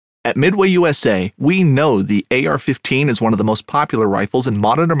At Midway USA, we know the AR-15 is one of the most popular rifles in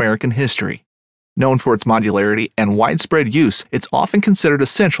modern American history. Known for its modularity and widespread use, it's often considered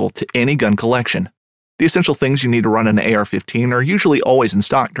essential to any gun collection. The essential things you need to run an AR-15 are usually always in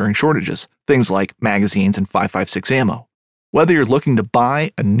stock during shortages, things like magazines and 5.56 ammo. Whether you're looking to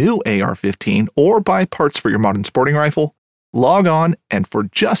buy a new AR-15 or buy parts for your modern sporting rifle, log on and for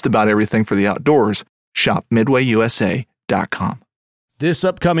just about everything for the outdoors, shop MidwayUSA.com. This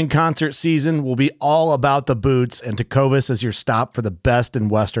upcoming concert season will be all about the boots, and Tecovas is your stop for the best in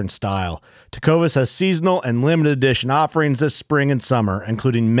Western style. Tecovas has seasonal and limited edition offerings this spring and summer,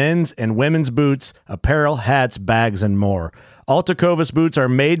 including men's and women's boots, apparel, hats, bags, and more. All Tecovas boots are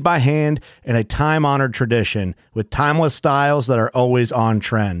made by hand in a time-honored tradition with timeless styles that are always on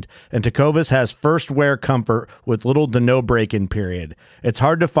trend. And Tecovas has first wear comfort with little to no break-in period. It's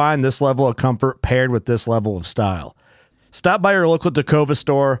hard to find this level of comfort paired with this level of style. Stop by your local Tecovas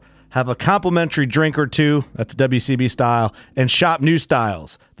store, have a complimentary drink or two, that's WCB style, and shop new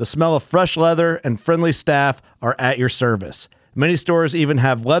styles. The smell of fresh leather and friendly staff are at your service. Many stores even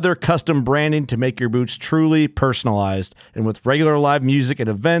have leather custom branding to make your boots truly personalized. And with regular live music and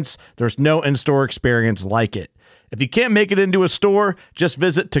events, there's no in-store experience like it. If you can't make it into a store, just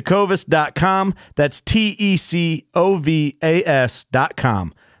visit tecovas.com. That's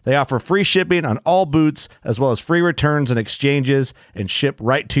TECOVAS.com. They offer free shipping on all boots, as well as free returns and exchanges, and ship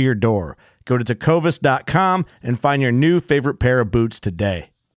right to your door. Go to tecovas.com and find your new favorite pair of boots today.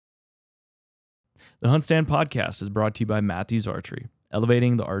 The Hunt Stand Podcast is brought to you by Matthews Archery,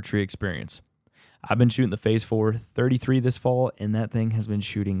 elevating the archery experience. I've been shooting the Phase 4 33 this fall, and that thing has been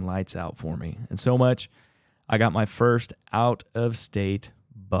shooting lights out for me. And so much, I got my first out-of-state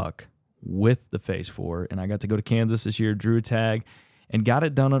buck with the Phase 4, and I got to go to Kansas this year, drew a tag, and got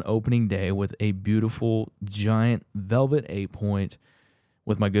it done on opening day with a beautiful, giant velvet 8-point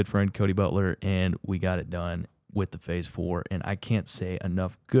with my good friend Cody Butler, and we got it done with the Phase 4, and I can't say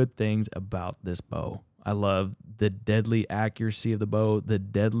enough good things about this bow. I love the deadly accuracy of the bow, the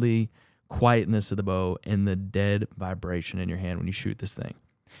deadly quietness of the bow, and the dead vibration in your hand when you shoot this thing.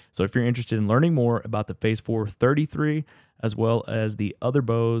 So if you're interested in learning more about the Phase 4 33, as well as the other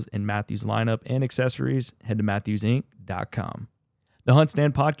bows in Matthews lineup and accessories, head to MatthewsInc.com. The Hunt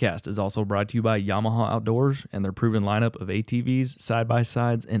Stand Podcast is also brought to you by Yamaha Outdoors and their proven lineup of ATVs,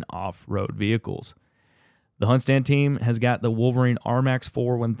 side-by-sides, and off-road vehicles. The Hunt Stand team has got the Wolverine RMAX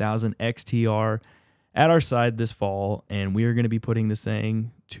 4 1000 XTR at our side this fall, and we are going to be putting this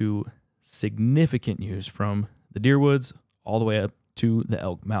thing to significant use from the Deerwoods all the way up to the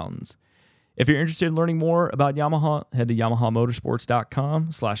Elk Mountains. If you're interested in learning more about Yamaha, head to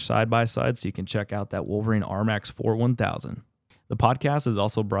yamahamotorsports.com/side-by-side so you can check out that Wolverine RMAX 4 1000. The podcast is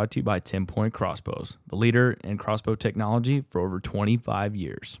also brought to you by 10 Point Crossbows, the leader in crossbow technology for over 25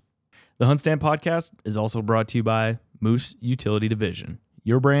 years. The Hunt Stand Podcast is also brought to you by Moose Utility Division,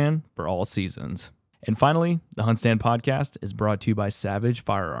 your brand for all seasons. And finally, the Hunt Stand Podcast is brought to you by Savage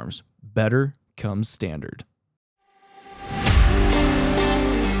Firearms. Better comes standard.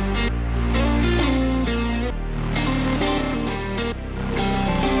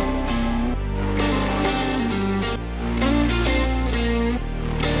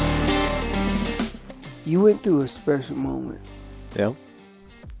 You went through a special moment. Yeah.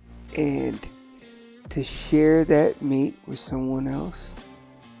 And to share that meat with someone else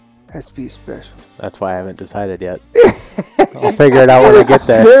has to be special. That's why I haven't decided yet. I'll figure it out when I get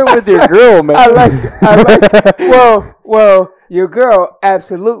there. Share it with your girl, man. I like well, your girl,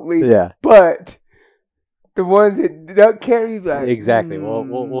 absolutely. Yeah. But the ones that don't carry, like, exactly.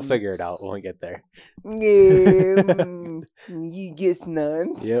 We'll figure it out when we get there. Yeah, you get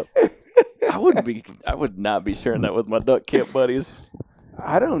none. Yep. I would not be sharing that with my duck camp buddies.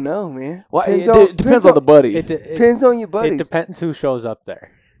 I don't know, man. Well, it depends on the buddies. It depends on your buddies. It depends who shows up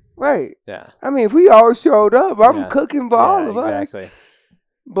there. Right. Yeah. I mean, if we all showed up, I'm cooking for all of us. Exactly.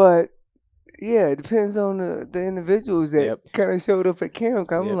 But yeah, it depends on the individuals that kind of showed up at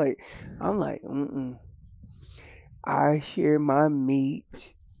camp. I'm like, I share my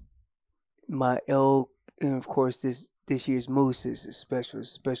meat, my elk, and of course this year's moose is a special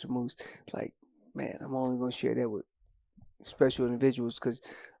moose. Like, man, I'm only gonna share that with special individuals because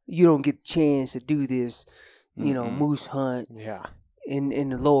you don't get the chance to do this, moose hunt. Yeah. In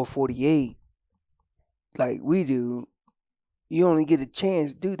the lower 48, like we do. You only get a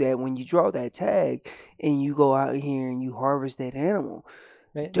chance to do that when you draw that tag and you go out here and you harvest that animal.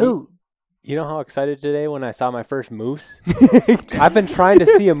 Man, dude, You know how excited today when I saw my first moose? I've been trying to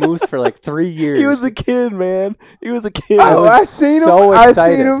see a moose for like 3 years. He was a kid, man. He was a kid. Oh, I seen so him. I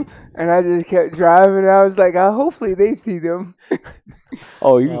excited. seen him, and I just kept driving. And I was like, hopefully they see them.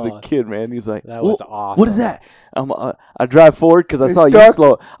 Oh, he was a kid, man. He's like, That was awesome. What is that? I drive forward because I It's saw you dark.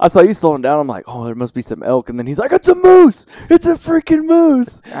 slow. I saw you slowing down. I'm like, oh, there must be some elk. And then he's like, it's a moose. It's a freaking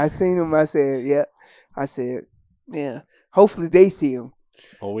moose. I seen him. I said, yeah. I said, yeah. Hopefully they see him.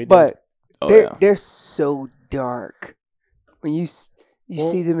 Well, we did. But Oh, they're so dark. When you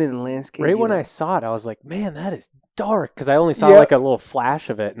see them in the landscape. right you're when I like, saw it, I was like, man, that is dark. Because I only saw Yep. like a little flash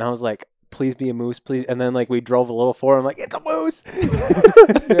of it. And I was like, please be a moose, please. And then like we drove a little forward. I'm like, it's a moose.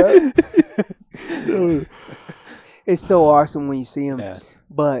 Yeah. It's so awesome when you see them. Yeah.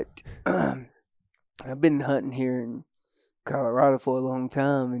 But I've been hunting here in Colorado for a long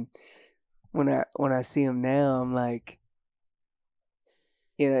time, and when I see them now, I'm like,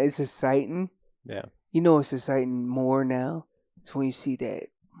 it's exciting. Yeah. You know, it's exciting more now. It's when you see that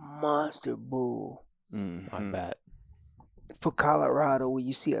monster bull Mm-hmm. I bet. for Colorado. When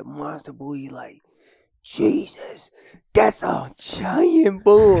you see a monster bull, you're like, Jesus, that's a giant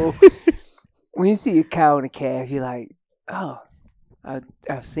bull. When you see a cow and a calf, you're like, oh,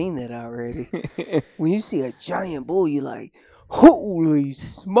 I've seen that already. When you see a giant bull, you're like, holy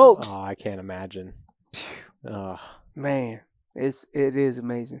smokes. Oh, I can't imagine. Oh, Man, it is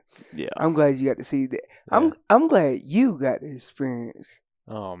amazing. Yeah. I'm glad you got to see that. Yeah. I'm glad you got to experience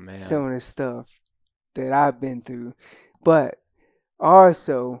oh man. some of the stuff that I've been through. But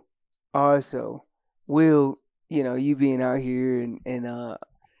also, Will, you being out here and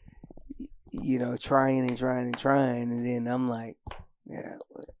trying, and then I'm like, yeah,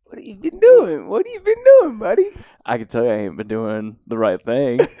 what have you been doing? What have you been doing, buddy? I can tell you I ain't been doing the right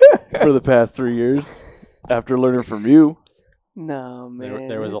thing for the past 3 years after learning from you. No, man.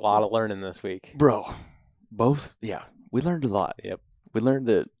 There was a lot of learning this week. Bro, we learned a lot. Yep. We learned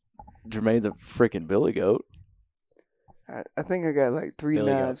that Jermaine's a freaking billy goat. I think I got like 3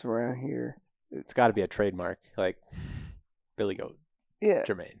 Billy goat. knives around here. It's got to be a trademark, like Billy Goat, Yeah.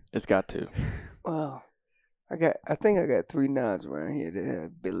 Jermaine. It's got to. Well, I think I got 3 knives around here that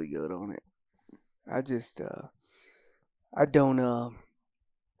have Billy Goat on it. I just I don't I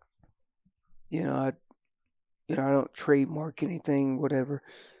don't trademark anything, whatever.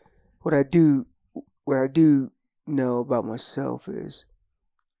 What I do know about myself is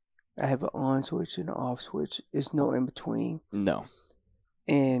I have an on switch and an off switch. There's no in between. No.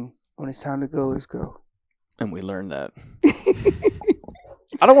 And when it's time to go, it's go. And we learned that.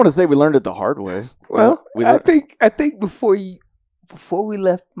 I don't want to say we learned it the hard way. Well, we I think before we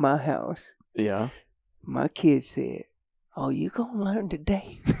left my house, Yeah. my kid said, "Oh, you gonna learn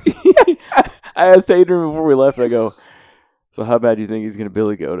today?" I asked Adrian before we left, I go, so how bad do you think he's going to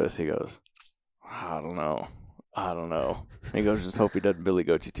billy goat us? He goes, I don't know. He goes, just hope he doesn't billy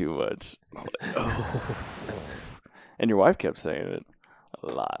goat you too much. I'm like, oh. And your wife kept saying it a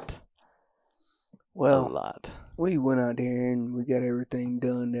lot. A Well, lot. we went out there and we got everything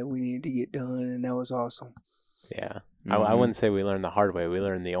done that we needed to get done, and that was awesome. Yeah. I Mhm. wouldn't say we learned the hard way. We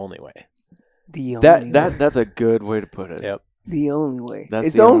learned the only way. The only way. That's a good way to put it. Yep. The only way. That's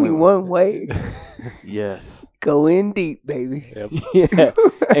It's the only only way. one way. Yes. Go in deep, baby. Yep. Yeah.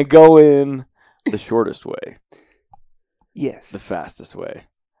 And go in the shortest way, Yes. the fastest way.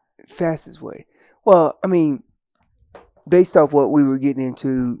 Fastest way. Well, I mean, based off what we were getting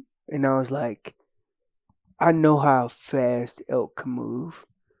into, and I was like, I know how fast elk can move.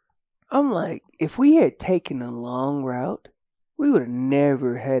 I'm like, if we had taken a long route, we would have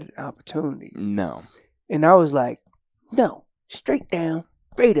never had an opportunity. No. And I was like, no, straight down,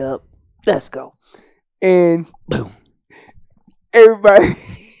 straight up, let's go. And boom. Everybody,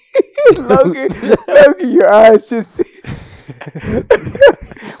 Logan, your eyes just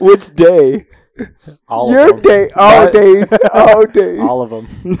Which day? All your of them. day, all days, all days. All of them.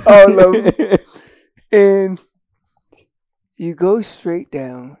 All of them. And you go straight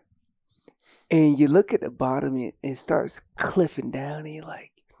down and you look at the bottom and it starts cliffing down and you're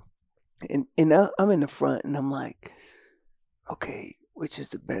like, and I'm in the front and I'm like, okay, which is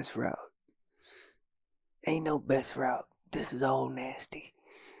the best route? Ain't no best route. This is all nasty.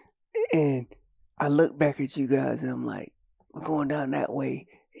 And I look back at you guys and I'm like, we're going down that way.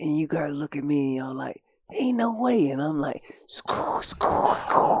 And you guys look at me and y'all like, ain't no way. And I'm like, score.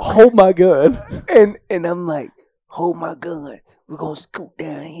 Hold my gun. And I'm like, hold my gun. We're going to scoot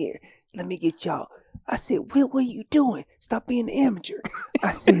down here. Let me get y'all. I said, Will, what are you doing? Stop being an amateur.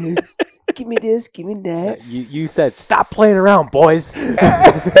 I said, give me this, give me that. You said, stop playing around, boys. Did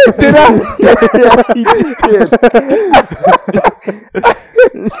I?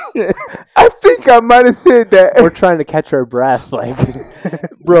 I might have said that. We're trying to catch our breath, like,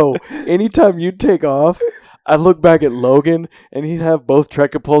 Bro, anytime you'd take off, I'd look back at Logan, and he'd have both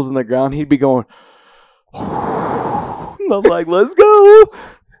trekking poles in the ground. He'd be going, and I'm like, let's go.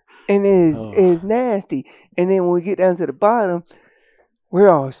 And it's nasty. And then when we get down to the bottom, we're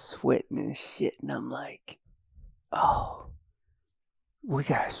all sweating and shit. And I'm like, oh, we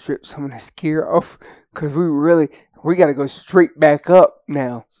got to strip some of this gear off because we got to go straight back up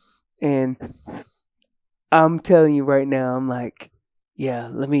now. And I'm telling you right now, I'm like, yeah,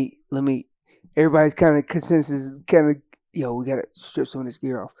 let me, everybody's kind of consensus, we got to strip some of this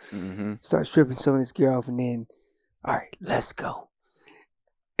gear off. Mm-hmm. Start stripping some of this gear off and then, all right, let's go.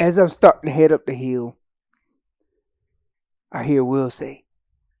 As I'm starting to head up the hill, I hear Will say,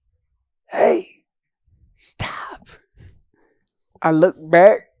 hey, stop. I look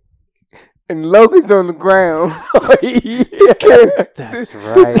back, and Logan's on the ground. that's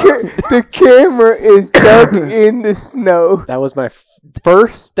right. The camera is dug in the snow. That was my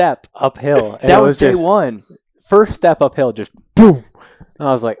first step uphill. And That was day just, one. First step uphill, just boom. And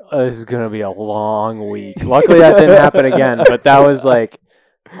I was like, oh, this is going to be a long week. Luckily, that didn't happen again, but that was like,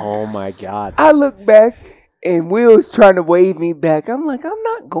 oh my God. I look back, and Will's trying to wave me back. I'm like, I'm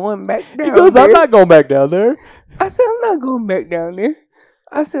not going back down He goes, there. I'm not going back down there. I said, I'm not going back down there.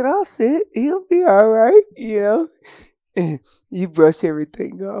 I said, I'll sit. He'll be all right, And you brush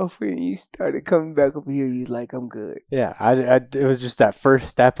everything off, and you started coming back up here. You was like, I'm good. Yeah, it was just that first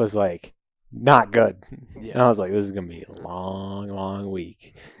step was like, not good. Yeah. And I was like, this is going to be a long, long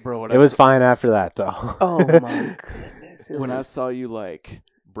week. Bro, It was fine after that, though. Oh, my goodness. When I saw you, like,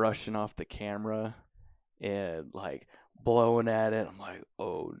 brushing off the camera and, like, blowing at it, I'm like,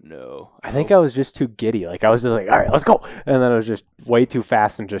 oh, no. I think I was just too giddy. Like, I was just like, all right, let's go. And then it was just way too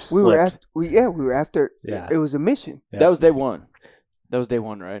fast and just slipped. We were after. Yeah. It was a mission. Yeah. That was day one. That was day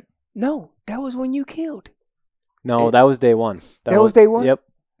one, right? No, that was when you killed. No, that was day one. That was day one? Yep.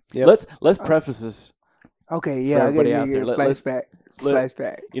 Let's preface this. Okay, yeah, I everybody get out there, flashback.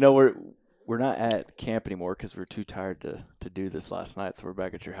 Flashback. You know, we're not at camp anymore because we're too tired to do this last night, so we're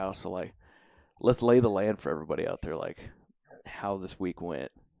back at your house. So, like, let's lay the land for everybody out there, like, how this week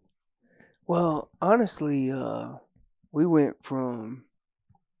went. Well, honestly, we went from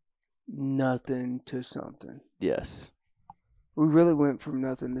nothing to something. Yes, We really went from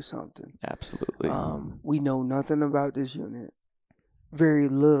nothing to something. absolutely. We know nothing about this unit. Very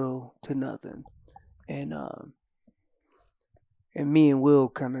little to nothing. And me and Will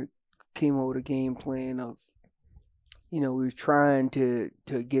kind of came up with a game plan of, we were trying to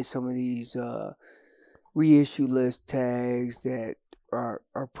get some of these reissue list tags that are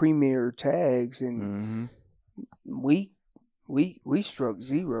premier tags, and we struck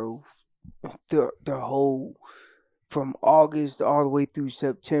zero the whole from August all the way through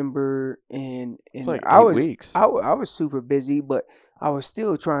September, and It's like I 8 was weeks. I was super busy, but I was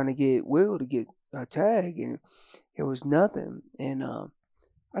still trying to get Will to get a tag, and it was nothing. And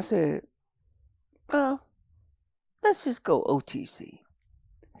I said, "Oh, let's just go OTC."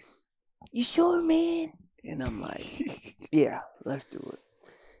 You sure, man? And I'm like, "Yeah, let's do it."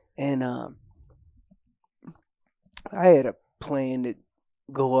 And I had a plan to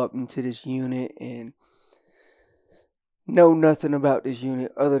go up into this unit and know nothing about this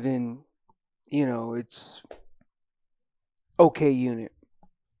unit other than, it's okay unit.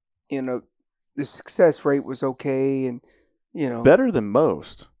 The success rate was okay, and Better than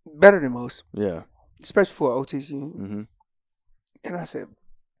most. better than most, Yeah. especially for OTC unit. Mm-hmm. And I said,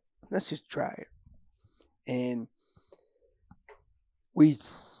 let's just try it. And we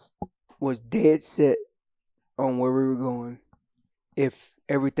was dead set on where we were going. If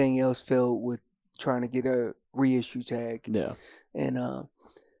everything else failed with trying to get a reissue tag. Yeah. And I'm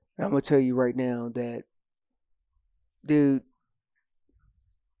going to tell you right now that, dude,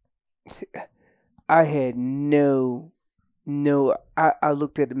 I had I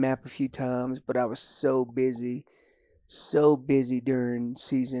looked at the map a few times, but I was so busy during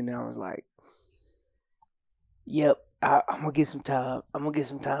season. I was like, yep, I'm going to get some time. I'm going to get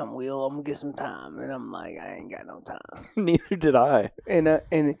some time, Will. I'm going to get some time. And I'm like, I ain't got no time. Neither did I. And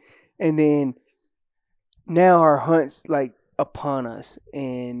then now our hunt's like upon us,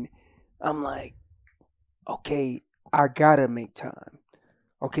 and I'm like, okay, I gotta make time.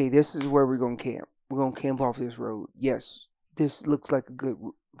 Okay, this is where we're gonna camp. We're gonna camp off this road. Yes, this looks like a good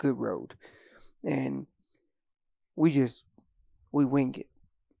road, and we wing it.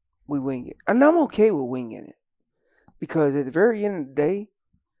 We wing it, and I'm okay with winging it because at the very end of the day,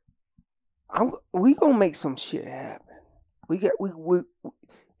 we gonna make some shit happen.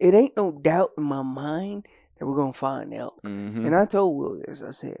 It ain't no doubt in my mind that we're gonna find elk. Mm-hmm. And I told Will this.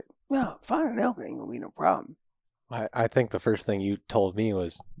 I said, Well, finding elk ain't gonna be no problem. I think the first thing you told me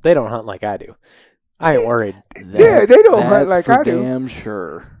was they don't hunt like I do. I ain't worried. Yeah, they don't hunt like for I do. damn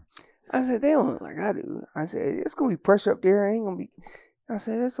sure. I said, they don't hunt like I do. I said, it's going to be pressure up there. It ain't going to be. I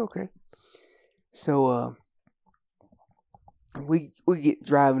said, that's okay. So, we get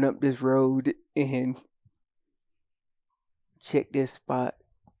driving up this road and check this spot,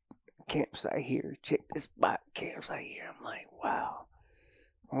 campsite here. Check this spot, campsite here. I'm like, wow.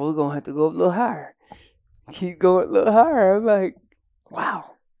 Well, we're going to have to go up a little higher. Keep going a little higher. I was like,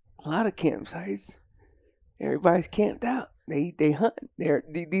 wow. A lot of campsites. Everybody's camped out. They hunt.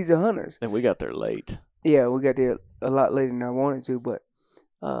 These are hunters. And we got there late. Yeah, we got there a lot later than I wanted to, but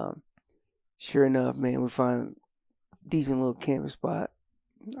sure enough, man, we find a decent little camping spot.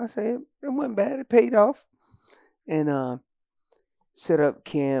 I say it wasn't bad. It paid off, and set up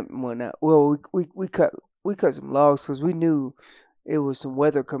camp and whatnot. Well, we cut some logs because we knew it was some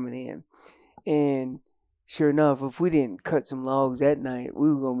weather coming in, and sure enough, if we didn't cut some logs that night,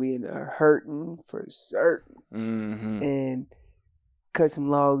 we were gonna be in there hurting for certain. Mm-hmm. And cut some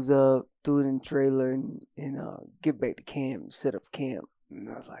logs up, threw it in the trailer, and get back to camp, set up camp. And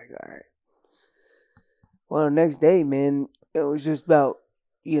I was like, all right. Well, the next day, man, it was just about,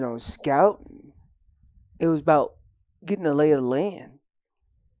 scouting. It was about getting a lay of the land.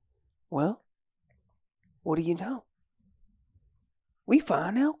 Well, what do you know? We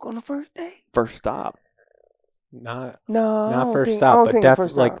find elk on the first day. First stop. Not No, first stop, but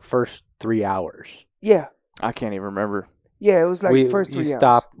definitely like first 3 hours. Yeah. I can't even remember. Yeah, it was like first 3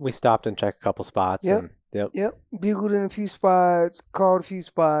 hours. We stopped and checked a couple spots. Yep. And, Yep. Bugled in a few spots, called a few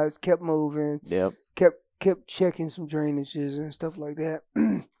spots, kept moving. Yep. Kept checking some drainages and stuff like that.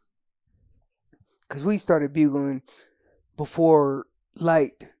 Because we started bugling before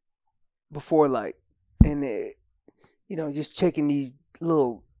light. And, just checking these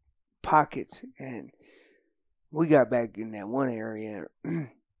little pockets. And we got back in that one area.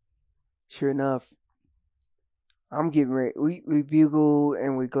 Sure enough, I'm getting ready. We bugle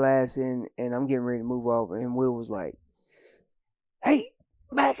and we glassing, and I'm getting ready to move off. And Will was like, "Hey,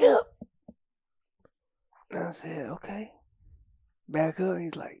 back up." And I said, "Okay, back up."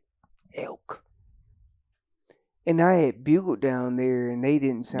 He's like, "Elk." And I had bugled down there, and they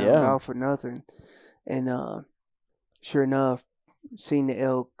didn't sound off or nothing. And sure enough, seen the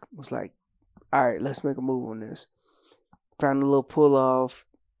elk. Was like, "All right, let's make a move on this." Found a little pull off.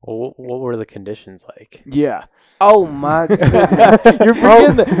 What were the conditions like? Yeah. Oh my goodness! You're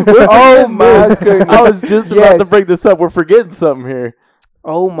forgetting that. Oh my goodness! I was just about to bring this up. We're forgetting something here.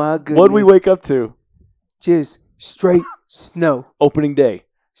 Oh my goodness! What'd we wake up to? Just straight snow. Opening day.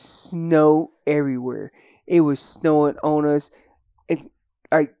 Snow everywhere. It was snowing on us. And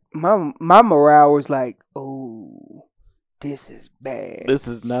like my morale was like, oh, this is bad. This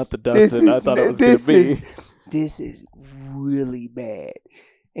is not the Dustin I thought it was going to be. This is really bad.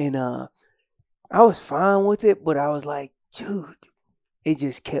 And I was fine with it, but I was like, dude, it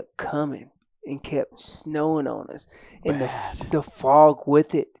just kept coming and kept snowing on us. And the fog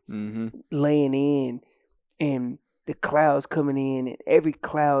with it laying in, and the clouds coming in, and every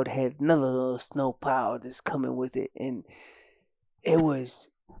cloud had another little snow pile just coming with it. And it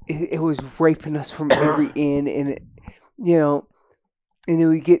was raping us from every end. And, and then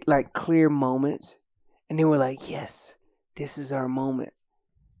we get like clear moments. And then we're like, yes, this is our moment.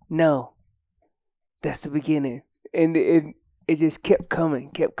 No, that's the beginning. And it just kept coming.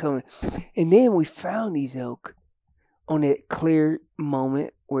 And then we found these elk on that clear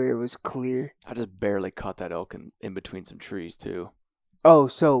moment where it was clear. I just barely caught that elk in between some trees, too. Oh,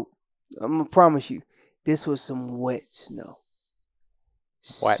 so I'm going to promise you, this was some wet snow.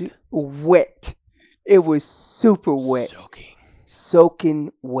 Wet. It was super wet.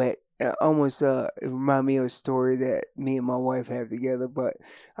 Soaking wet. Almost it reminded me of a story that me and my wife have together, but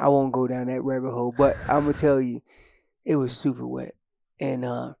I won't go down that rabbit hole. But I'm gonna tell you, it was super wet, and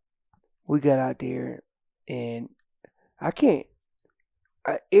we got out there, and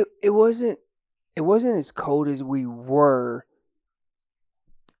it wasn't as cold as we were,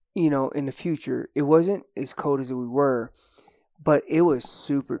 in the future. It wasn't as cold as we were, but it was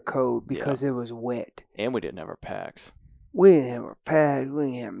super cold because it was wet, and we didn't have our packs. We didn't have our packs. We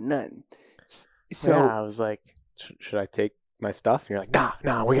didn't have nothing. So I was like, should I take my stuff? And you're like,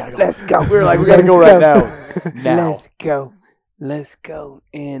 nah, we gotta go. Let's go. We were like, we gotta go right now. Let's go.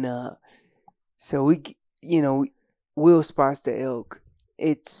 And so we, Will spots the elk.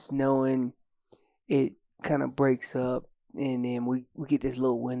 It's snowing. It kind of breaks up, and then we get this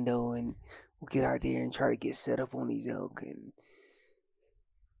little window, and we get out there and try to get set up on these elk,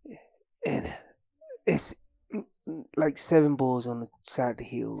 and it's like 7 bulls on the side of the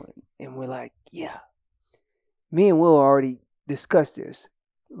hill, and and we're like, yeah. Me and Will already discussed this.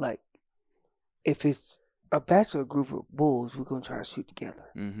 Like, if it's a bachelor group of bulls, we're gonna try to shoot together.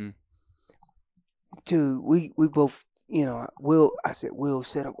 Mm-hmm. Dude, we both, I said, Will,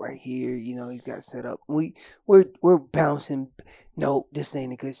 set up right here. He's got set up. We're bouncing. No, this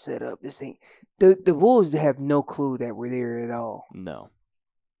ain't a good setup. This ain't. The bulls have no clue that we're there at all. No.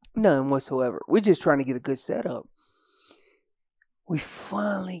 None whatsoever. We're just trying to get a good setup. We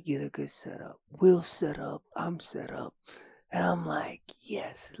finally get a good setup. Will set up. I'm set up. And I'm like,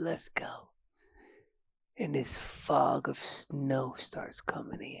 yes, let's go. And this fog of snow starts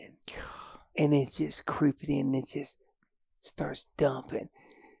coming in. And it's just creeping in. And it just starts dumping.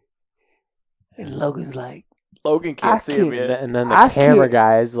 And Logan's like, Logan can't see him yet. And then the camera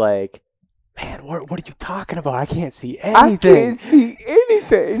guy's like, man, what are you talking about? I can't see anything. I can't see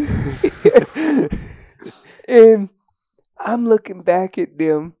anything. And I'm looking back at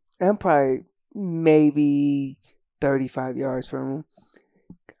them. I'm probably maybe 35 yards from them.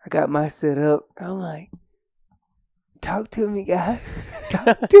 I got my set up. I'm like, talk to me, guys.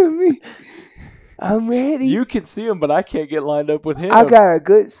 Talk to me. I'm ready. You can see him, but I can't get lined up with him. I got a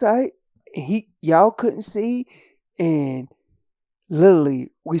good sight. Y'all couldn't see. And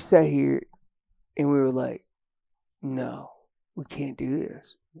literally, we sat here and we were like, no, we can't do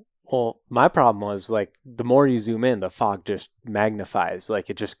this. Well, my problem was like the more you zoom in, the fog just magnifies. Like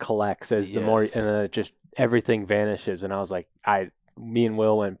it just collects as the more, and then it just everything vanishes. And I was like, me and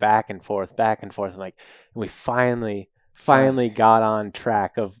Will went back and forth, and like we finally got on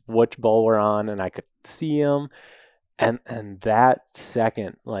track of which bull we're on, and I could see him. And that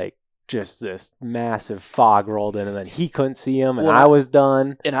second, like just this massive fog rolled in, and then he couldn't see him, and I was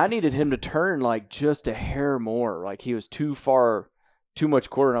done. And I needed him to turn like just a hair more. Like he was too much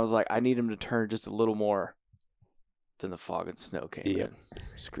quarter, and I was like, I need him to turn just a little more. Then the fog and snow came in.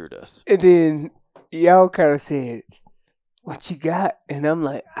 Screwed us. And then y'all kind of said, what you got? And I'm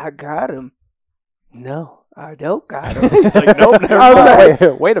like, I got him. No, I don't got him. Like, nope, never I'm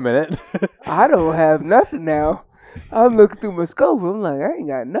mind. Wait a minute. I don't have nothing now. I'm looking through my scope. I'm like, I ain't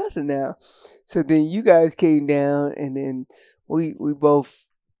got nothing now. So then you guys came down, and then we both,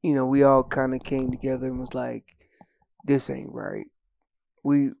 we all kind of came together and was like, this ain't right.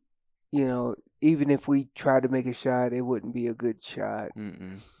 We, even if we tried to make a shot, it wouldn't be a good shot.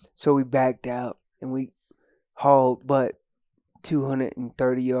 Mm-mm. So we backed out and we hauled but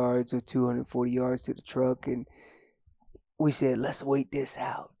 230 yards or 240 yards to the truck, and we said, let's wait this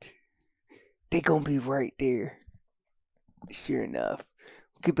out. They gonna be right there. Sure enough,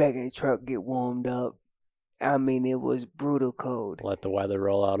 we get back in the truck, get warmed up. I mean, it was brutal cold. Let the weather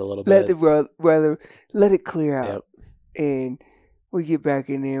roll out a little Let bit. the weather, let it clear out. Yep. And we get back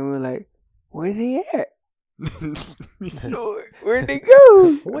in there and we're like, where they at? Where'd they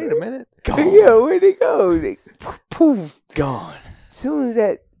go? Wait a minute. Gone. Yeah, where'd they go? They poof. Gone. Soon as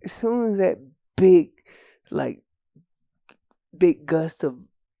that big gust of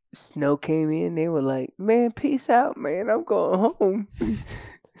snow came in, they were like, man, peace out, man. I'm going home.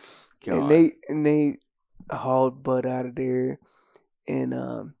 And they hauled butt out of there.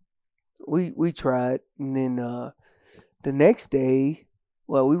 And we tried. And then the next day,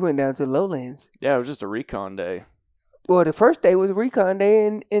 we went down to the lowlands. Yeah, it was just a recon day. Well, the first day was a recon day,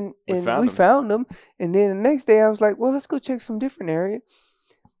 and we found them. And then the next day, I was like, well, let's go check some different area.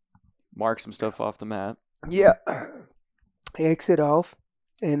 Mark some stuff off the map. Yeah. Exit off.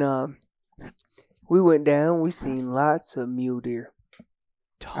 And we went down. We seen lots of mule deer.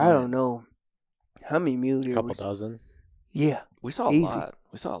 I don't know how many mule deer. Couple dozen. Yeah. We saw a Easy. lot.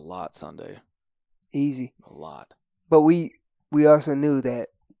 We saw a lot Sunday. Easy. A lot. But we also knew that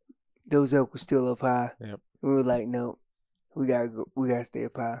those elk were still up high. Yep. We were like, no, we gotta go. We gotta stay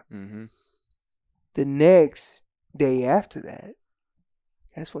up high. Mm-hmm. The next day after that,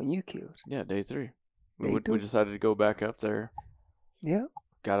 that's when you killed. Yeah, day 3. Day We three. decided to go back up there. Yeah.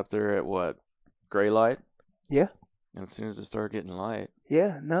 Got up there at what? Gray light? Yeah. And as soon as it started getting light.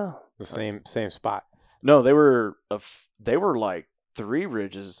 Yeah. No. The same spot. No, they were like 3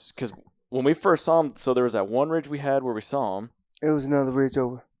 ridges. Because when we first saw them, so there was that one ridge we had where we saw them. It was another ridge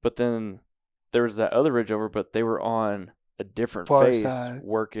over. But then there was that other ridge over, but they were on a different Far face side.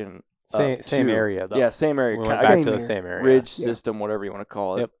 working. Same to- area though. Yeah, same area. We went Kinda back Same to the area. same area. ridge Yeah. system, whatever you want to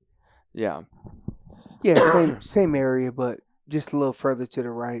call it. Yep. Yeah. Yeah. Same area, but just a little further to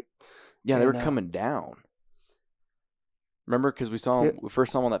the right. Yeah, they were And, coming down. Remember, because we saw them, Yeah. we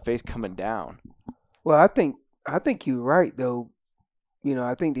first saw them on that face coming down. Well, I think you're right though.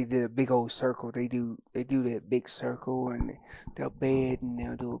 I think they did a big old circle. They do that big circle, and they'll bed and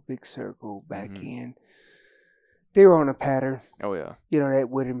they'll do a big circle back Mhm. in. They were on a pattern. Oh yeah. That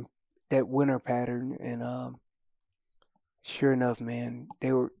wooden that winter pattern, and sure enough, man,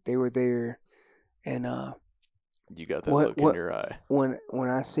 they were there, and You got that look in your eye. when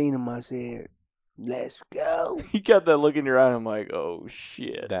I seen them, I said, "Let's go." You got that look in your eye. And I'm like, oh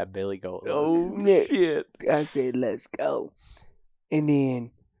shit. That Billy Goat. Oh Yeah. shit. I said, "Let's go," and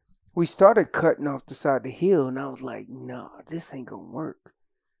then we started cutting off the side of the hill, and I was like, "Nah, this ain't gonna work."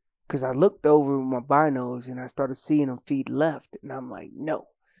 Cause I looked over with my binos and I started seeing them feed left, and I'm like, "No,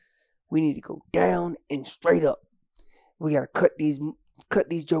 we need to go down and straight up. We gotta cut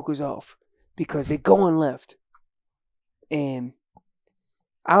these jokers off because they're going left." And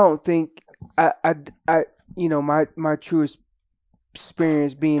I don't think I my truest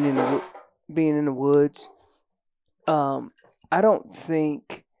experience being in the woods. I don't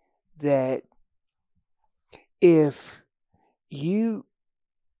think that if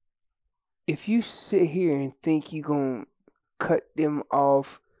you sit here and think you're going to cut them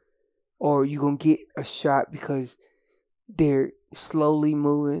off or you're going to get a shot because they're slowly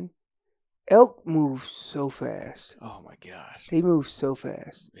moving, elk move so fast. Oh my gosh. They move so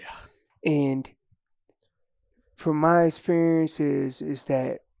fast. Yeah. And from my experiences is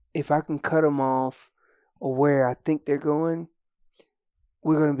that if I can cut them off or where I think they're going,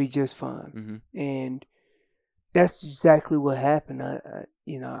 we're going to be just fine. Mm-hmm. And that's exactly what happened.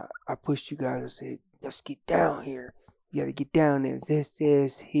 I pushed you guys. I said, "Let's get down here. You got to get down there.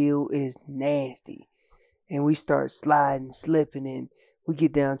 This hill is nasty." And we start sliding, slipping, and we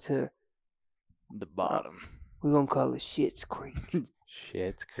get down to The bottom. we're going to call it Shit's Creek.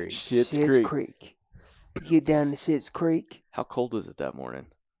 Shit's Creek. Shit's Shit's Creek. Creek. You get down to Shit's Creek. How cold was it that morning?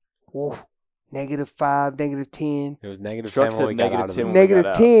 Whoa. -5, -10. It was negative Truck 10 said when we got out of -10 the when we got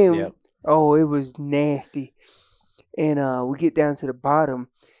out. -10. Yep. Oh, it was nasty. And we get down to the bottom,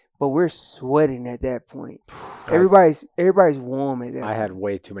 but we're sweating at that point. Everybody's warm at that I point. had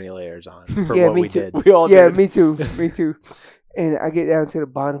way too many layers on for Yeah, what me we too. did. We all Yeah, did. me too. Me too. And I get down to the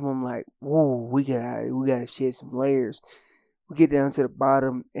bottom. I'm like, whoa, we gotta shed some layers. We get down to the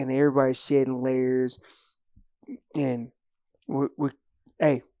bottom, and everybody's shedding layers. And we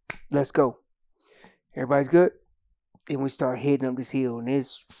hey, let's go. Everybody's good. And we start heading up this hill, and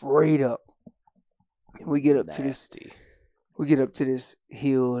it's straight up. And we get up to this. Nasty. We get up to this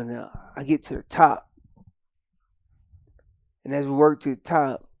hill, and I get to the top. And as we work to the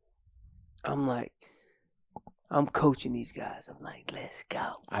top, I'm coaching these guys. I'm like, "Let's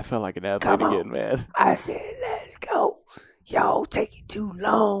go." I felt like an athlete Come on. again, man. I said, "Let's go." Y'all taking too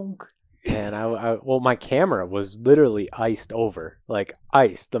long. And well, my camera was literally iced over, like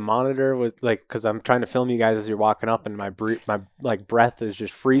iced. The monitor was like, because I'm trying to film you guys as you're walking up, and my breath is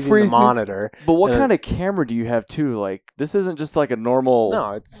just freezing the monitor. But what kind of camera do you have too? Like, this isn't just like a normal.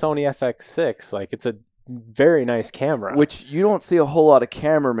 No, it's Sony FX6. Like, it's a very nice camera. Which you don't see a whole lot of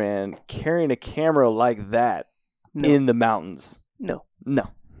cameraman carrying a camera like that No. in the mountains. No. No.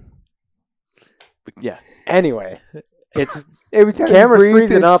 But yeah. Anyway, it's Every time camera's you breathe,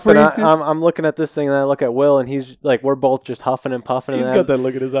 freezing it's up, freezing. and I'm looking at this thing, and I look at Will, and he's like, we're both just huffing and puffing. He's and got that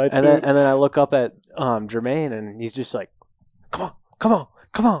look in his eye and too. then I look up at Jermaine, and he's just like, come on.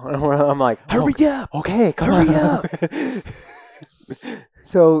 And I'm like, Hurry up. Okay, come Hurry on.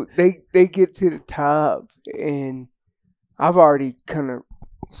 So they get to the top, and I've already kind of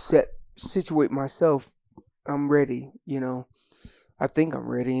situate myself. I'm ready, I think I'm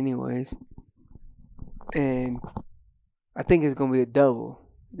ready anyways. And I think it's gonna be a double.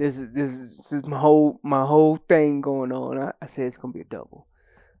 This is my whole thing going on. I said it's gonna be a double.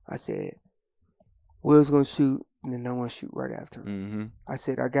 I said Will's gonna shoot, and then I'm gonna shoot right after him. Mm-hmm. I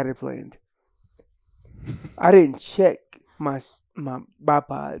said I got it planned. I didn't check my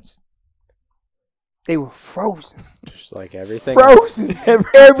bipods. They were frozen. Just like everything. Frozen.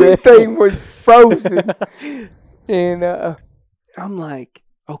 Everything was frozen. And I'm like,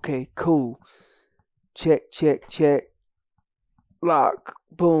 okay, cool. Check. Lock.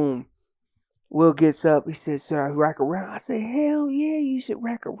 Boom. Will gets up. He says, "Should I rack around?" I said, "Hell yeah, you should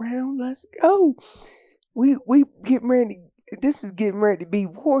rack around. Let's go. We getting ready. This is getting ready to be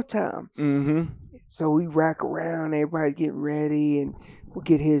wartime." Mm-hmm. So we rack around. Everybody's getting ready, and we'll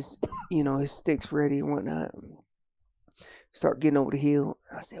get his sticks ready and whatnot. Start getting over the hill.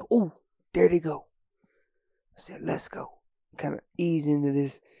 I said, "Oh, there they go." I said, "Let's go." Kind of ease into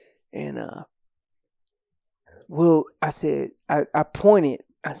this, and Will. I said, I pointed.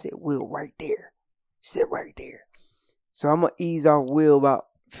 I said, "Will, right there. Sit right there." So I'm gonna ease off Will about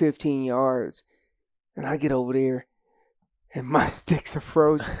 15 yards, and I get over there, and my sticks are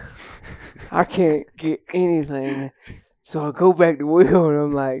frozen. I can't get anything. So I go back to Will, and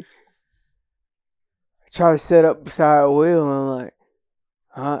I'm like, I try to set up beside Will, and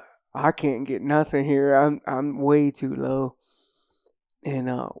I'm like, I can't get nothing here. I'm way too low. And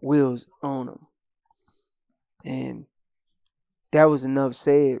Will's on him. And that was enough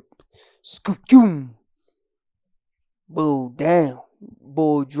said. Scoop, bull down.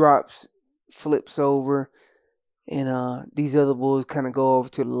 Bull drops, flips over, and these other bulls kind of go over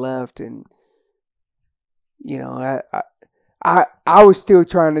to the left. And you know, I was still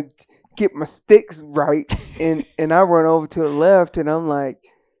trying to get my sticks right, and I run over to the left, and I'm like,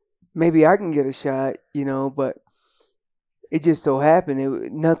 maybe I can get a shot, but it just so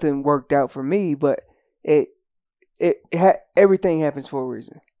happened nothing worked out for me. But everything happens for a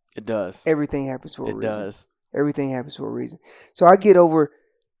reason. It does. Everything happens for a reason. It does. Everything happens for a reason. So I get over.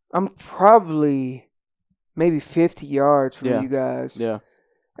 I'm probably maybe 50 yards from you guys. Yeah.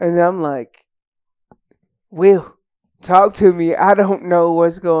 And I'm like, Will, talk to me. I don't know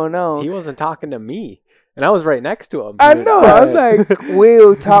what's going on. He wasn't talking to me. And I was right next to him. I know. I'm like,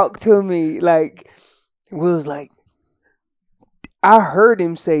 Will, talk to me. Like, Will's like, I heard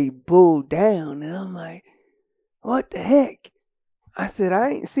him say bull down. And I'm like, what the heck? I said,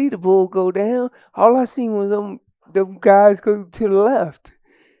 I ain't see the bull go down. All I seen was them guys go to the left.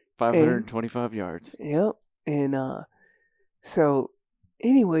 525 yards. Yep. And so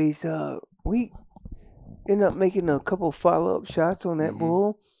anyways, we ended up making a couple follow-up shots on that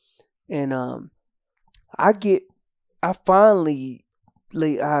bull. And I finally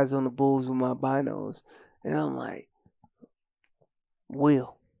lay eyes on the bulls with my binos. And I'm like,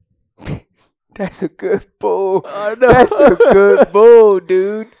 Will, that's a good bull. I know. That's a good bull,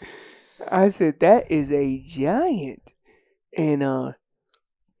 dude. I said, that is a giant. And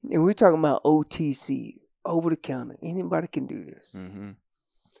we're talking about OTC, over the counter. Anybody can do this. Mm-hmm.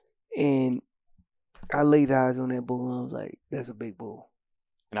 And I laid eyes on that bull, and I was like, that's a big bull.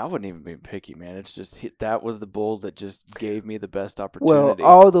 And I wouldn't even be picky, man. It's just that was the bull that just gave me the best opportunity. Well,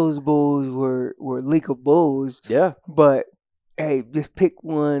 all those bulls were legal bulls. Yeah. But hey, just pick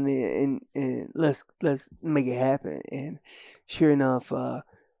one and let's make it happen. And sure enough,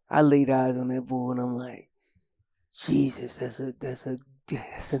 I laid eyes on that bull, and I'm like, Jesus,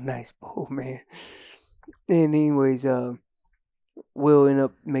 that's a nice bull, man. And anyways, Will ended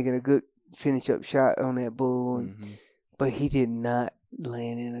up making a good finish up shot on that bull, but he did not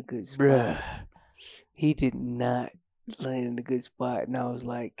land in a good spot. Bruh. He did not land in a good spot, and I was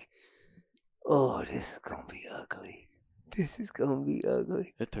like, oh, this is gonna be ugly. This is gonna be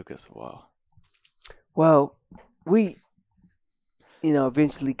ugly. It took us a while. Well, we,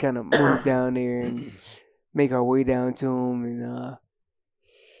 eventually kind of moved down there and make our way down to him, and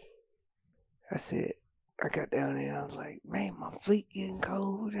I got down there and I was like, man, my feet getting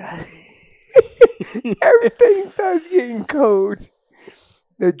cold. Everything starts getting cold.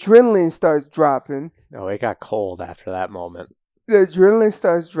 The adrenaline starts dropping. No, it got cold after that moment. The adrenaline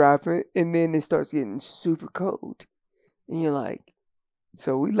starts dropping, and then it starts getting super cold. And you're like,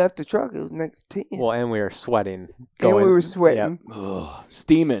 so we left the truck. It was next to 10. Well, and we were sweating. And we were sweating. Yep. Ugh,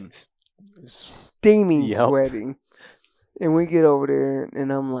 steaming. Steaming, Yep. sweating. And we get over there,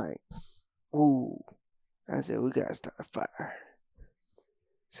 and I'm like, ooh. I said, we got to start a fire.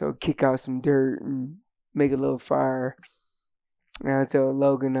 So kick out some dirt and make a little fire. And I told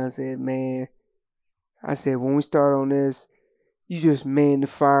Logan, I said, man, when we start on this, you just man the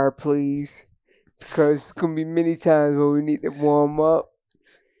fire, please. Because it's going to be many times where we need to warm up.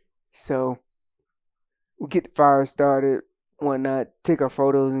 So we get the fire started, whatnot, take our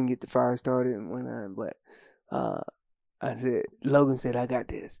photos and get the fire started and whatnot. But Logan said, I got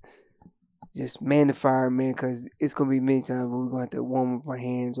this. Just man the fire, man, because it's going to be many times where we're going to have to warm up our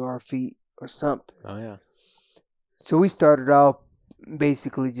hands or our feet or something. Oh, yeah. So we started off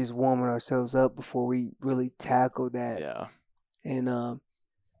basically just warming ourselves up before we really tackled that. Yeah. And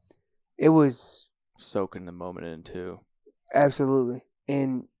it was... Soaking the moment in, too. Absolutely.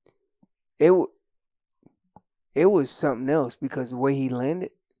 And it was something else because the way he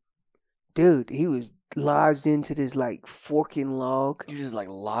landed, dude, he was lodged into this like forking log. You're just like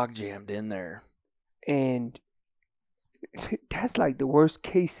log jammed in there. And that's like the worst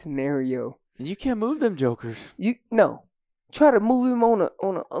case scenario. And you can't move them jokers. Try to move him on a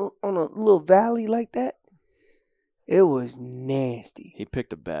little valley like that. It was nasty. He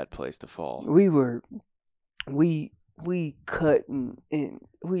picked a bad place to fall. We cut and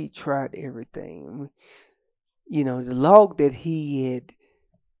we tried everything. The log that he had,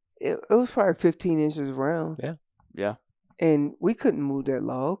 it was probably 15 inches around. Yeah. Yeah. And we couldn't move that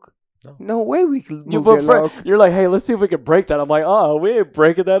log. No. No way we could move that log. You're like, hey, let's see if we can break that. I'm like, oh, we ain't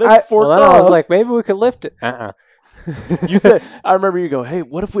breaking that. It's forked Well, then off. I was like, maybe we could lift it. You said, I remember you go, hey,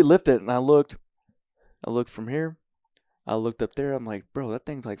 what if we lift it? And I looked from here. I looked up there. I'm like, bro, that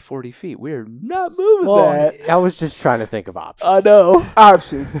thing's like 40 feet. We're not moving Well, that. I was just trying to think of options. I know.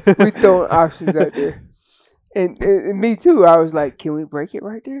 Options. We throwing options out there. And me too. I was like, can we break it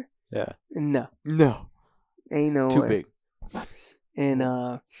right there? Yeah. No. No. Ain't no Too way. big.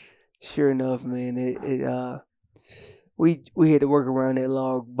 And sure enough, man, we had to work around that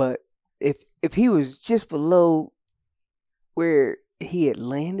log. But if he was just below where he had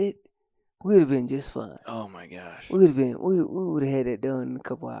landed, we would have been just fine. Oh my gosh. We would have had that done in a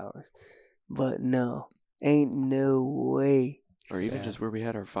couple hours. But no, ain't no way. Or even just where we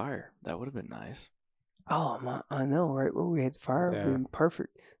had our fire. That would have been nice. Oh my, I know, right? Where we had the fire would have Yeah. been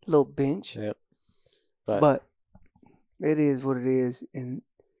perfect. Little bench. Yep. But it is what it is. And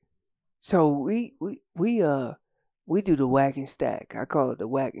so we do the whack and stack. I call it the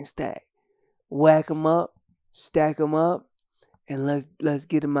whack and stack. Whack them up, stack them up, and let's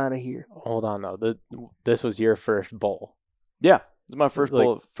get them out of here. Hold on though. This was your first bull. Yeah. This is my first Like-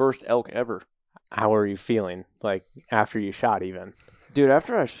 bull, first elk ever. How were you feeling? Like after you shot, even? Dude,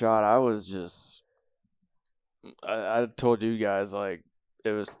 after I shot, I was just... I told you guys, like,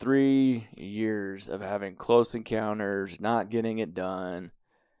 it was 3 years of having close encounters, not getting it done.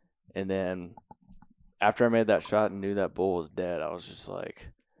 And then after I made that shot and knew that bull was dead, I was just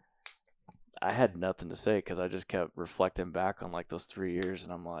like... I had nothing to say because I just kept reflecting back on, like, those 3 years.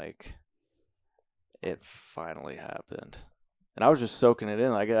 And I'm like, it finally happened. And I was just soaking it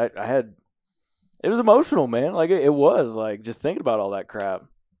in. Like, I had... It was emotional, man. Like, it was, like, just thinking about all that crap,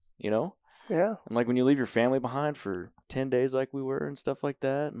 you know? Yeah. And, like, when you leave your family behind for 10 days like we were and stuff like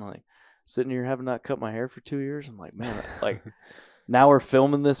that, and, like, sitting here having not cut my hair for 2 years, I'm like, man, like, now we're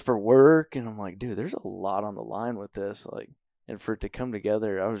filming this for work, and I'm like, dude, there's a lot on the line with this, like, and for it to come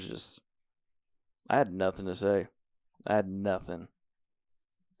together, I had nothing to say. I had nothing.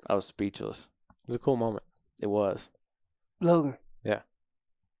 I was speechless. It was a cool moment. It was. Logan. Yeah.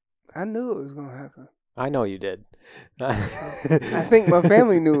 I knew it was gonna happen. I know you did. I think my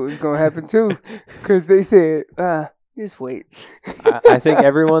family knew it was gonna happen too, because they said, just wait. I think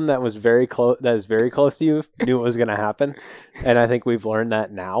everyone that is very close to you knew it was going to happen, and I think we've learned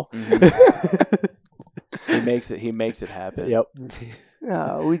that now. Mm-hmm. He makes it happen. Yep.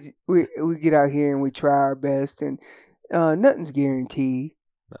 We get out here and we try our best, and nothing's guaranteed.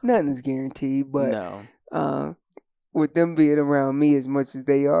 Nothing's guaranteed, but No. with them being around me as much as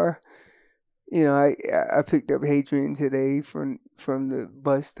they are, you know, I picked up Hadrian today from the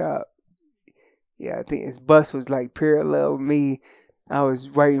bus stop. Yeah, I think his bus was like parallel with me. I was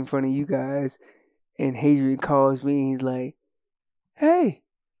right in front of you guys, and Hadrian calls me and he's like, "Hey,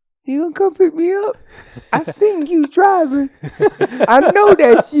 you gonna come pick me up? I seen you driving. I know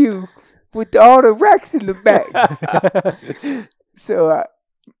that's you with all the racks in the back." So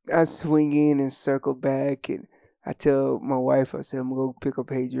I swing in and circle back, and I tell my wife, I said, I'm gonna go pick up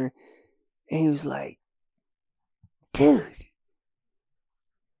Hadrian. And he was like, "Dude,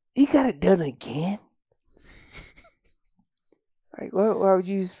 you got it done again?" Like, why would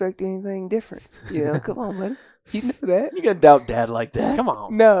you expect anything different? You know, come on, buddy. You know that. You gonna doubt Dad like that? Come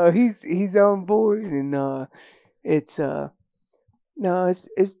on. No, he's on board, and it's something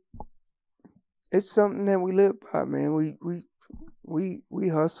that we live by, man. We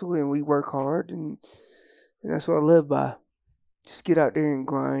hustle and we work hard, and that's what I live by. Just get out there and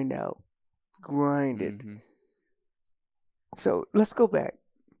grind it. Mm-hmm. So let's go back.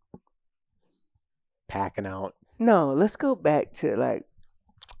 Packing out. No, let's go back to, like,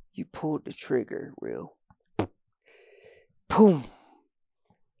 you pulled the trigger, real. Boom.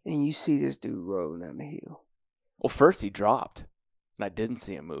 And you see this dude rolling down the hill. Well, first he dropped, and I didn't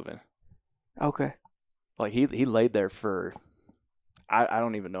see him moving. Okay. Like, he laid there for, I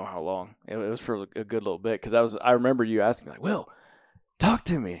don't even know how long. It was for a good little bit, because I remember you asking me, like, Will, talk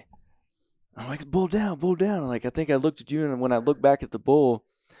to me. I'm like, bull down. And, like, I think I looked at you, and when I looked back at the bull,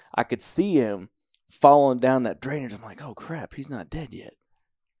 I could see him falling down that drainage. I'm like, oh, crap, he's not dead yet.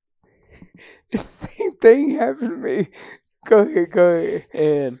 The same thing happened to me. Go ahead.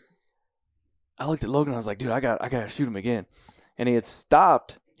 And I looked at Logan, and I was like, dude, I got to shoot him again. And he had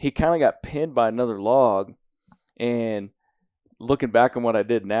stopped. He kind of got pinned by another log. And looking back on what I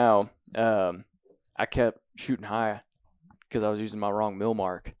did now, I kept shooting high because I was using my wrong mill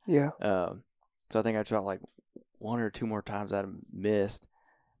mark. Yeah. So I think I shot like one or two more times at him, missed,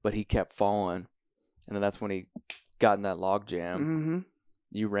 but he kept falling. And then that's when he got in that log jam. Mm-hmm.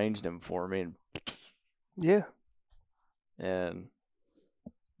 You ranged him for me. Yeah. And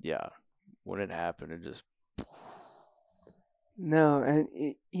yeah, when it happened, it just... No, and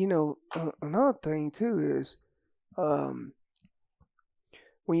another thing too is, when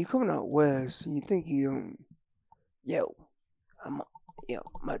you're coming out west, you think you don't yo,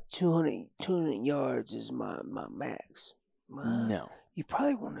 my 200 yards is my max. No. You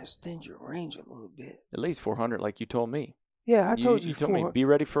probably want to extend your range a little bit. At least 400, like you told me. Yeah, I told you. You told me, be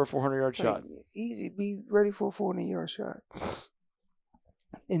ready for a 400-yard shot. Easy, be ready for a 400-yard shot.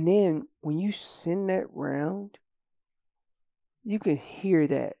 And then when you send that round, you can hear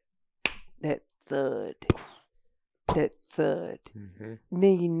that thud. That thud. Mm-hmm. And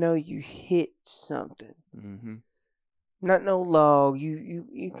then you know you hit something. Mm-hmm. Not no log.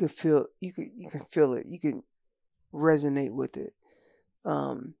 You can feel you can feel it. You can resonate with it.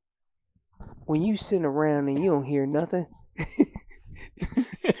 When you sit around and you don't hear nothing,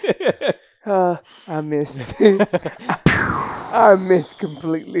 I missed. I missed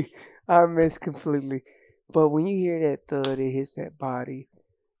completely. But when you hear that thud, it hits that body.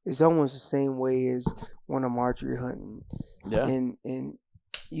 It's almost the same way as when I'm archery hunting. Yeah. And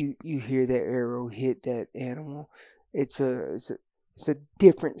you hear that arrow hit that animal. It's a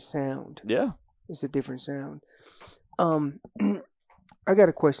different sound. Yeah. It's a different sound. I got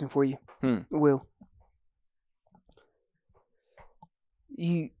a question for you, Will.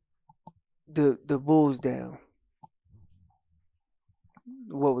 The bull's down.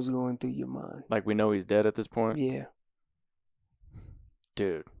 What was going through your mind? Like we know he's dead at this point? Yeah.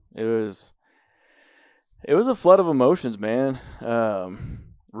 Dude, it was a flood of emotions, man.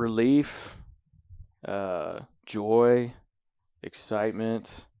 Relief, joy,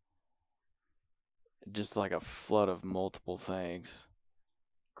 excitement, just like a flood of multiple things.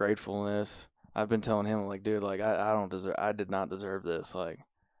 Gratefulness. I've been telling him, like, dude, like I did not deserve this. Like,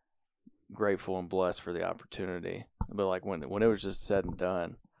 grateful and blessed for the opportunity. But like when it was just said and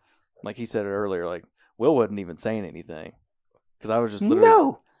done, like he said it earlier, like Will wasn't even saying anything because I was just literally.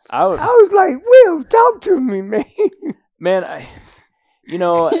 No. I was like, Will, talk to me, man. Man,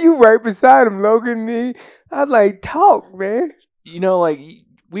 you right beside him, Logan. I was like, talk, man. Like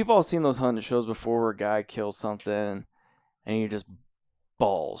we've all seen those hunting shows before where a guy kills something and he just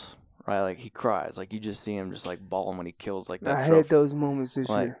bawls, right? Like he cries. Like you just see him just like bawling when he kills like that. I had those moments this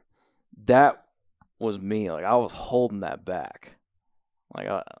year. That was me. Like I was holding that back. Like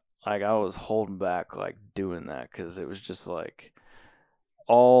I was holding back, like doing that because it was just like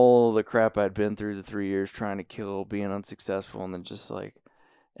all the crap I'd been through the 3 years trying to kill, being unsuccessful, and then just like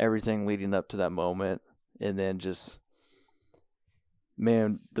everything leading up to that moment, and then just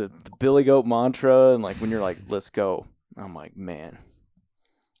man, the Billy Goat mantra, and like when you're like, let's go. I'm like, man,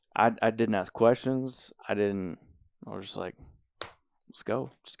 I didn't ask questions. I was just like, let's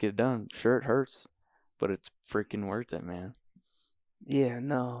go. Just get it done. Sure, it hurts, but it's freaking worth it, man. Yeah,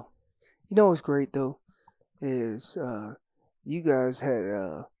 no. You know what's great, though, is you guys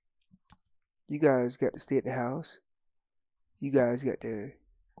got to stay at the house. You guys got to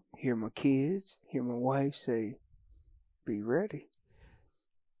hear my kids, hear my wife say, be ready.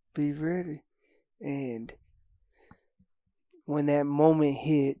 Be ready. And when that moment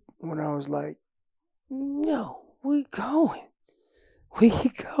hit, when I was like, no, we going.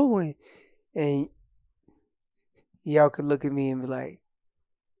 And y'all could look at me and be like,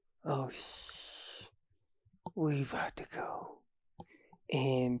 oh, we about to go.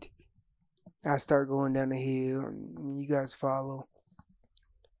 And I start going down the hill, and you guys follow.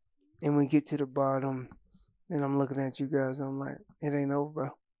 And we get to the bottom, and I'm looking at you guys, and I'm like, it ain't over, bro.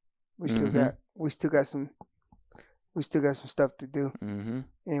 We still got some stuff to do. Mm-hmm.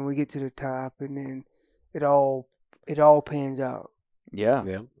 And we get to the top, and then it all pans out. Yeah.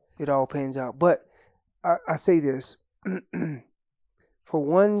 It all pans out. But I say this for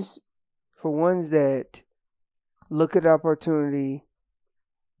ones that look at opportunity,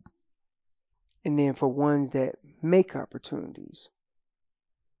 and then for ones that make opportunities,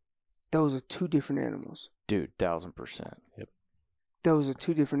 those are two different animals. Dude, 1,000%. Yep. Those are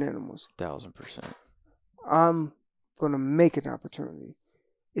two different animals. 1,000%. I'm gonna make an opportunity.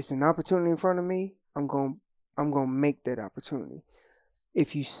 It's an opportunity in front of me. I'm gonna make that opportunity.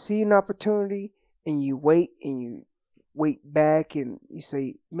 If you see an opportunity and you wait back and you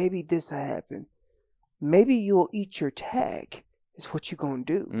say, maybe this will happen, maybe you'll eat your tag. Is what you're gonna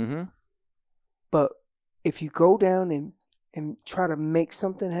do. Mm-hmm. But if you go down and try to make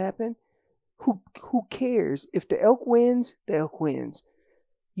something happen, who cares? If the elk wins, the elk wins.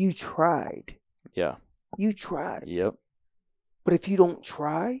 You tried. Yeah. You tried. Yep. But if you don't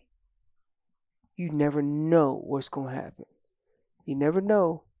try, you never know what's going to happen. You never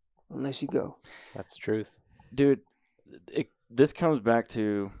know unless you go. That's the truth. Dude, this comes back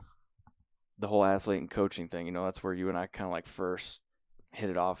to the whole athlete and coaching thing. That's where you and I kind of like first hit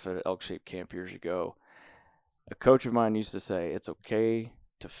it off at Elk Shape Camp years ago. A coach of mine used to say, it's okay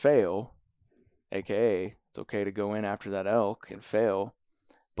to fail, a.k.a. It's okay to go in after that elk and fail,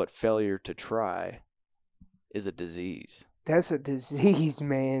 but failure to try is a disease. That's a disease,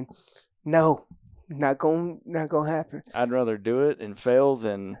 man. No, not gonna happen. I'd rather do it and fail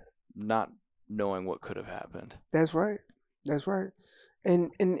than not knowing what could have happened. That's right. That's right.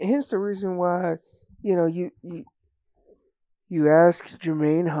 And here's the reason why, you ask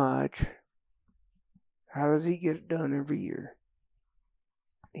Jermaine Hodge, how does he get it done every year?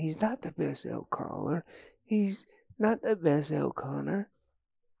 He's not the best elk caller. He's not the best elk hunter.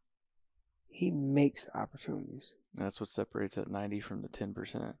 He makes opportunities. That's what separates that 90 from the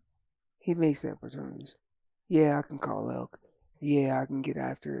 10%. He makes opportunities. Yeah, I can call elk. Yeah, I can get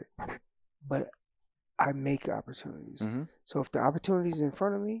after it. But I make opportunities. Mm-hmm. So if the opportunity's in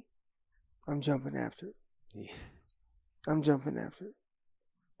front of me, I'm jumping after it. Yeah. I'm jumping after it.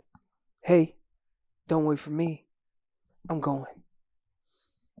 Hey, don't wait for me. I'm going.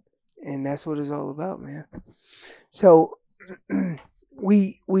 And that's what it's all about, man. So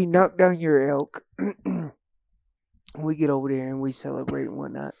we knock down your elk. We get over there and we celebrate and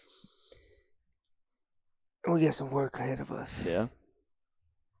whatnot. And we got some work ahead of us. Yeah.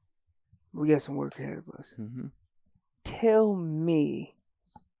 We got some work ahead of us. Mm-hmm. Tell me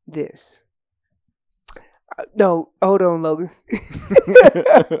this. No, hold on, Logan.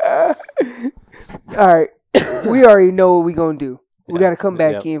 All right. We already know what we're going to do. We got to come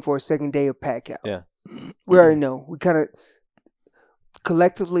back in for a second day of pack out. Yeah. We already know. We kind of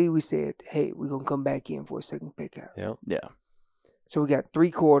collectively we said, hey, we're going to come back in for a second pack out. Yeah. Yeah. So we got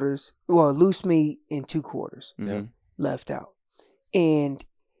 3 quarters, well, loose meat and 2 quarters Mm-hmm. left out. And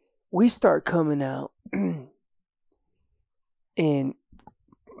we start coming out and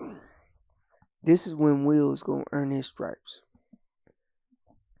this is when Will's going to earn his stripes.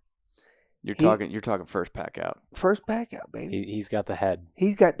 You're talking first pack out. First pack out, baby. He's got the head.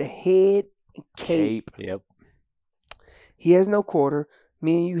 He's got the head and cape. Yep. He has no quarter.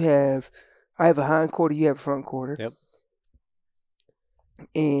 Me and I have a hind quarter, you have a front quarter. Yep.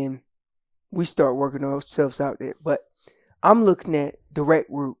 And we start working ourselves out there. But I'm looking at direct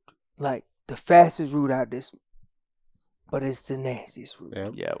route, like the fastest route out of this. But it's the nastiest route.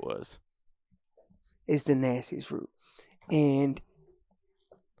 Yep. Yeah, it was. It's the nastiest route. And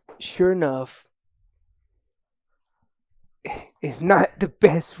sure enough, it's not the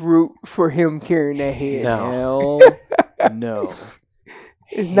best route for him carrying that head. No. Hell no.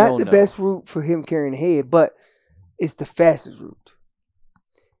 It's not Hell the no. best route for him carrying the head, but it's the fastest route.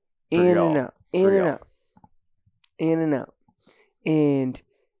 For In y'all. and out. For In and y'all. out. In and out. And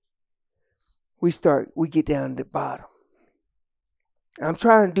we get down to the bottom. I'm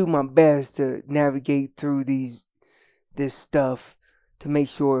trying to do my best to navigate through this stuff to make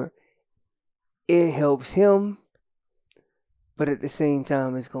sure it helps him, but at the same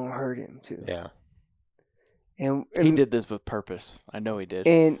time, it's going to hurt him too. Yeah. And He did this with purpose. I know he did.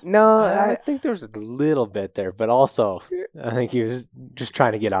 And no, I think there was a little bit there, but also I think he was just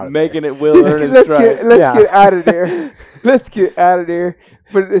trying to get out of Making there. it Will just earn his let's stripes. get out of there. Let's get out of there.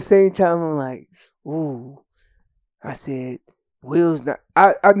 But at the same time, I'm like, ooh. I said, Will's not.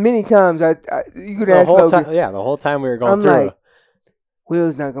 I many times you could The ask whole Logan. time, the whole time we were going I'm through. like,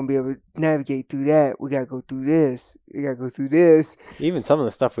 Will's not gonna be able to navigate through that. We gotta go through this. We gotta go through this. Even some of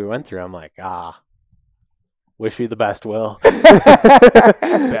the stuff we went through, I'm like, wish you the best, Will.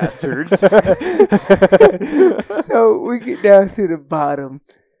 Bastards. So we get down to the bottom,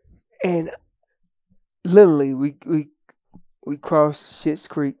 and literally we cross Schitt's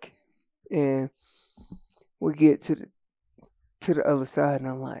Creek, and we get to the other side, and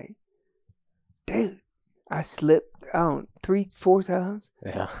I'm like, dude, I slipped 3-4 times.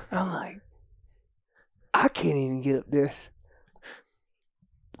 Yeah. I'm like, I can't even get up this.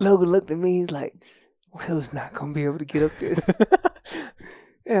 Logan looked at me, he's like, Will's not gonna be able to get up this.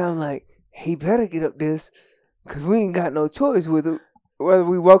 And I'm like, he better get up this, because we ain't got no choice with it, whether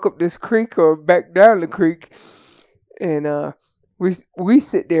we walk up this creek or back down the creek. And we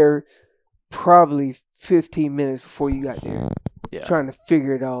sit there probably 15 minutes before you got there, Yeah. trying to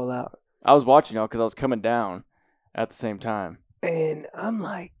figure it all out. I was watching y'all because I was coming down at the same time. And I'm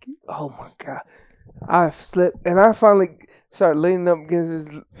like, oh my God. I slipped, and I finally started leaning up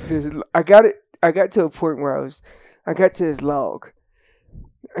against this. I got to a point where I got to his log.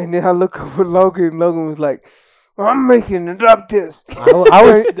 And then I look over Logan, and Logan was like, I'm making it up this.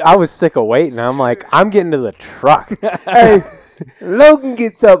 I was sick of waiting. I'm like, I'm getting to the truck. Hey, Logan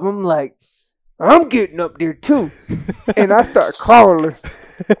gets up. I'm like, I'm getting up there too. And I start crawling.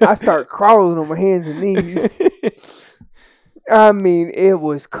 On my hands and knees. I mean, it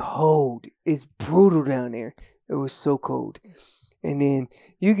was cold. It's brutal down there. It was so cold. And then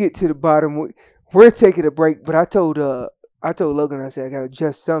you get to the bottom. we're taking a break, but I told Logan, I said, I got to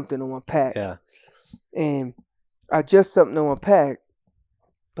adjust something on my pack. Yeah. And I adjust something on my pack,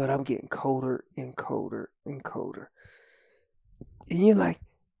 but I'm getting colder and colder and colder. And you're like,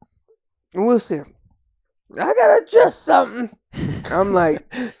 and Will said, I got to adjust something. I'm like,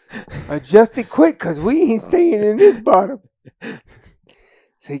 adjust it quick because we ain't staying in this bottom.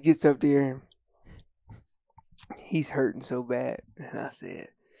 So he gets up there and he's hurting so bad. And I said,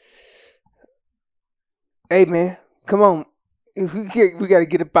 hey, man, come on. We got to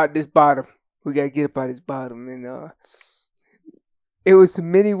get up out this bottom. We got to get up out this bottom. And it was so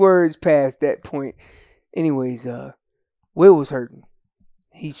many words past that point. Anyways, Will was hurting.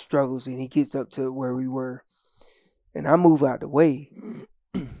 He struggles and he gets up to where we were. And I move out the way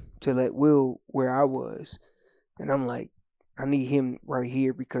to let Will where I was. And I'm like, I need him right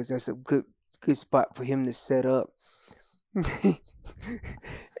here because that's a good spot for him to set up.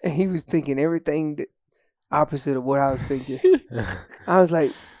 And he was thinking everything that opposite of what I was thinking. I was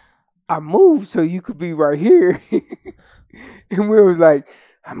like, I moved so you could be right here. And Will was like,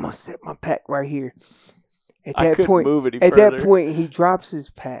 I'm going to set my pack right here. At that point, he drops his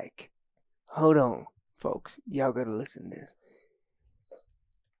pack. Hold on, folks. Y'all got to listen to this.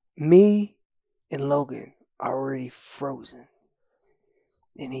 Me and Logan are already frozen.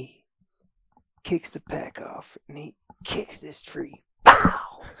 And he kicks the pack off. And he kicks this tree.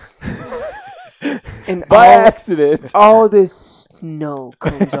 Pow! And by accident, all this snow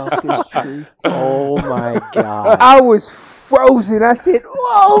comes off this tree. Oh my God. I was frozen. I said,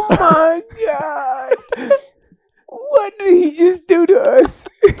 oh my God. What did he just do to us?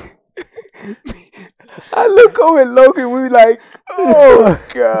 I look over at Logan. We were like, oh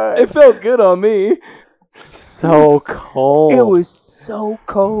God. It felt good on me. So cold. It was so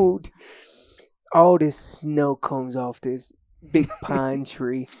cold. All this snow comes off this big pine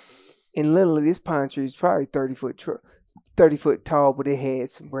tree. And literally, this pine tree is probably 30 foot tall, but it had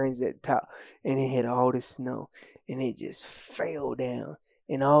some branches at the top. And it had all this snow. And it just fell down.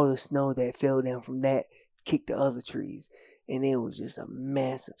 And all the snow that fell down from that kicked the other trees. And it was just a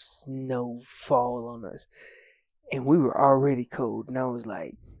massive snowfall on us. And we were already cold. And I was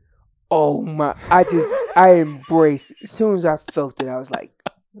like, oh my. I embraced. As soon as I felt it, I was like,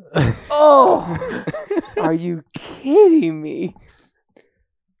 oh, are you kidding me?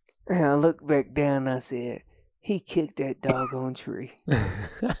 And I looked back down and I said, he kicked that doggone tree.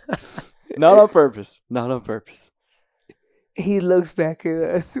 Not on purpose. Not on purpose. He looks back at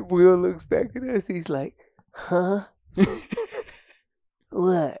us. Will looks back at us. He's like, huh?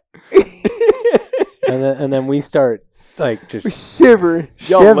 What? and then we start like just shivering.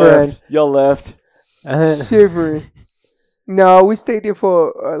 Y'all left. Shivering. No, we stayed there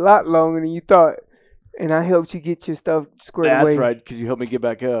for a lot longer than you thought. And I helped you get your stuff squared away. That's right, because you helped me get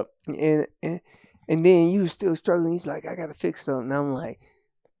back up. And then you were still struggling. He's like, I got to fix something. I'm like,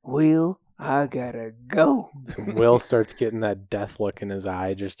 Will, I got to go. Will starts getting that death look in his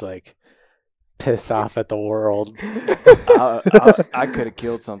eye, just like pissed off at the world. I could have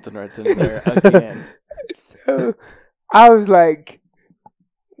killed something right then and there again. So I was like,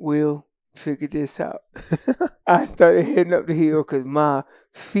 Will, figure this out. I started heading up the hill because my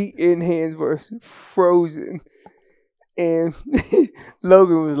feet and hands were frozen. And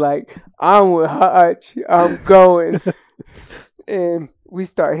Logan was like, I'm with Hodge. I'm going. And we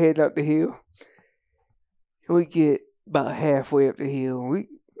start heading up the hill. And we get about halfway up the hill.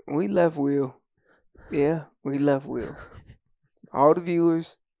 We left Will. Yeah, we left Will. All the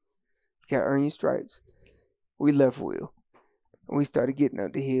viewers got to earn your stripes. We left Will. And we started getting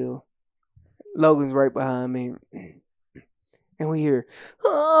up the hill. Logan's right behind me. And we hear,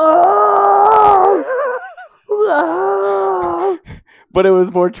 oh, oh. But it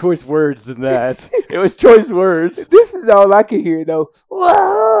was more choice words than that. It was choice words. This is all I could hear, though.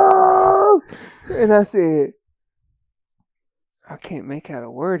 Whoa! And I said, I can't make out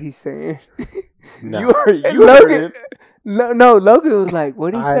a word he's saying. No. You heard Logan, it. no, Logan was like,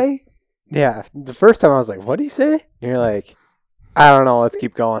 what'd he say? Yeah, the first time I was like, what'd he say? And you're like, I don't know, let's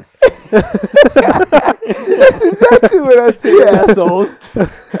keep going. That's exactly what I said. Assholes.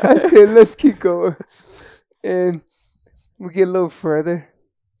 I said, let's keep going. And we get a little further.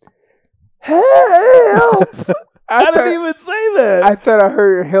 Help! I didn't even say that. I thought I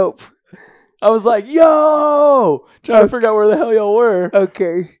heard help. I was like, yo! Trying to figure out where the hell y'all were.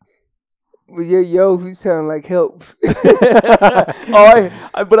 Okay. But your yo who sound like help. But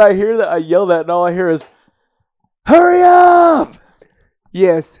I hear that, I yell that, and all I hear is, hurry up!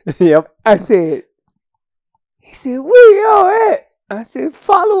 Yes. Yep. I said, he said, where y'all at? I said,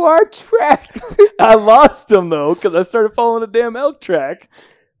 follow our tracks. I lost him, though, because I started following a damn elk track.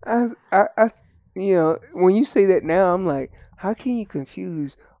 I when you say that now, I'm like, how can you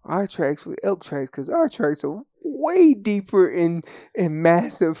confuse our tracks with elk tracks? Because our tracks are way deeper and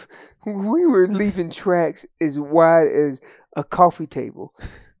massive. We were leaving tracks as wide as a coffee table.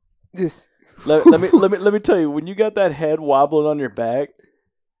 Just let me tell you, when you got that head wobbling on your back,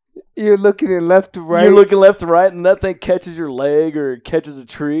 you're looking in left to right. You're looking left to right, and that thing catches your leg or it catches a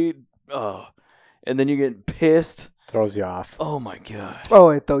tree. Oh, and then you're getting pissed. Throws you off. Oh my god. Oh,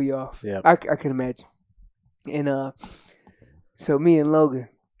 it throw you off. Yeah, I can imagine. And so me and Logan,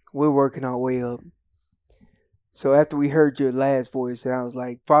 we're working our way up. So after we heard your last voice, and I was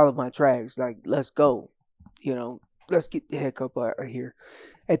like, follow my tracks, like, let's go. Let's get the heck up out of here.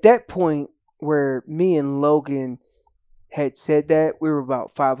 At that point where me and Logan had said that, we were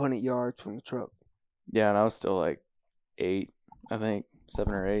about 500 yards from the truck. Yeah, and I was still like 8, I think,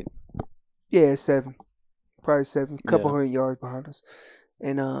 7 or 8. Yeah, 7. Probably 7. A couple hundred yards behind us.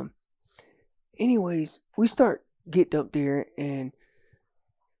 And anyways, we start getting up there, and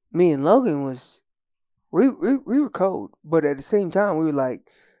me and Logan was, we were cold, but at the same time, we were like,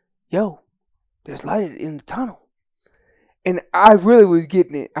 yo, there's light in the tunnel. And I really was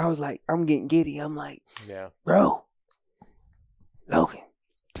getting it. I was like, I'm getting giddy. I'm like, yeah, bro, Logan,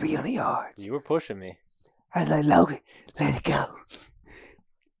 300 yards. You were pushing me. I was like, Logan, let's go.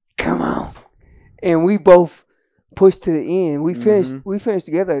 Come on. And we both pushed to the end. We finished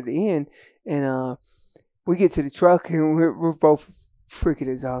together at the end. And we get to the truck, and we're both freaking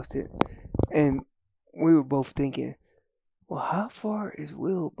exhausted. And we were both thinking, well, how far is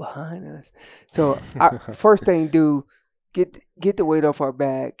Will behind us? So first thing do, get the weight off our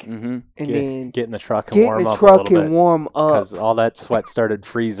back, and then get in the truck and warm up a little bit. Because all that sweat started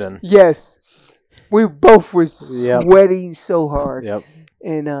freezing. Yes. We both were sweating so hard. Yep.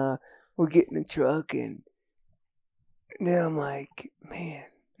 And we get in the truck, and then I'm like, man,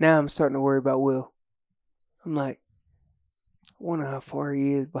 now I'm starting to worry about Will. I'm like, I wonder how far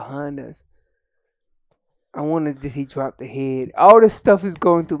he is behind us. I wonder did he drop the head. All this stuff is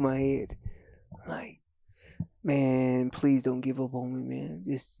going through my head. I'm like, man, please don't give up on me, man.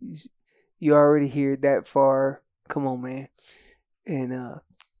 You already here that far. Come on, man. And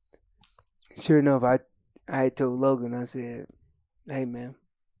sure enough, I told Logan, I said, hey, man.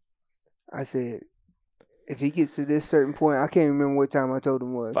 I said, if he gets to this certain point, I can't remember what time I told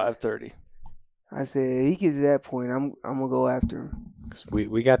him was. 5:30. I said, he gets to that point, I'm going to go after him.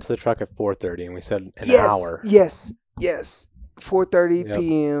 We got to the truck at 4:30, and we said an hour. Yes. 4:30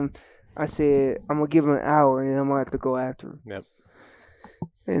 p.m. I said, I'm going to give him an hour, and I'm going to have to go after him. Yep.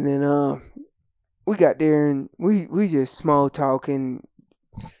 And then we got there, and we just small talking.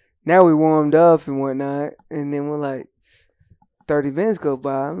 Now we warmed up and whatnot, and then we're like, 30 minutes go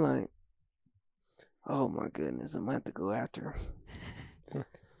by. I'm like, oh, my goodness, I'm going to have to go after him.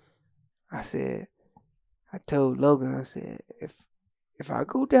 I told Logan, I said, if I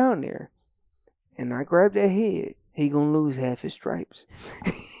go down there and I grab that head, he going to lose half his stripes.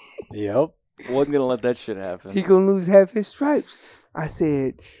 Yep. Wasn't going to let that shit happen. He going to lose half his stripes. I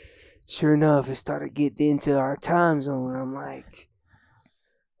said, sure enough, it started getting into our time zone. I'm like,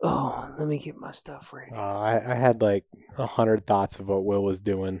 oh, let me get my stuff ready. I had like 100 thoughts of what Will was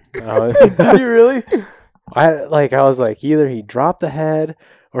doing. Did you really? I was like, either he dropped the head,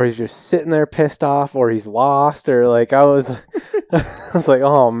 or he's just sitting there pissed off, or he's lost, or like I was like,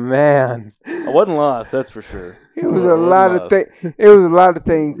 oh man, I wasn't lost, that's for sure. It was a lot of things. It was a lot of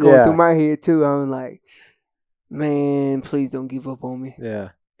things going through my head too. I was like, man, please don't give up on me. Yeah.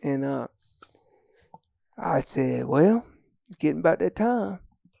 And I said, well, it's getting about that time.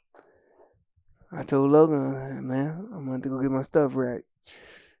 I told Logan, man, I'm going to go get my stuff right.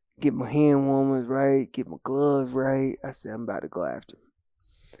 Get my hand warmers right. Get my gloves right. I said, I'm about to go after him.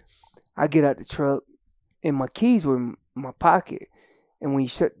 I get out the truck, and my keys were in my pocket. And when you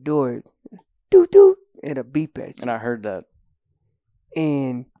shut the door, doot, and a beep at you. And I heard that.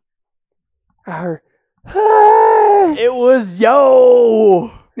 And I heard, hey! It was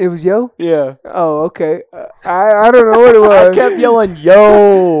yo! It was yo? Yeah. Oh, okay. I don't know what it was. I kept yelling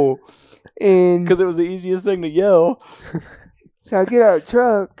yo! And because it was the easiest thing to yell. So I get out of the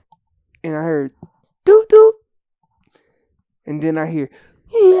truck, and I heard doot. And then I hear,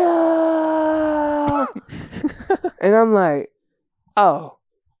 yeah. And I'm like, oh,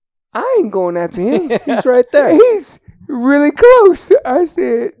 I ain't going after him. He's right there. He's really close. I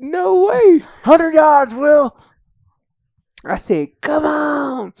said, no way. 100 yards, Will. I said, come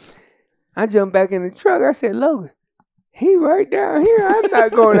on. I jumped back in the truck. I said, Logan, he right down here. I'm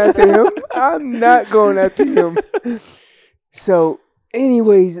not going after him. So,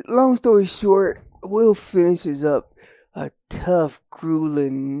 anyways, long story short, Will finishes up a tough,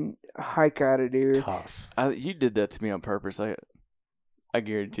 grueling hike out of there. Tough. You did that to me on purpose. I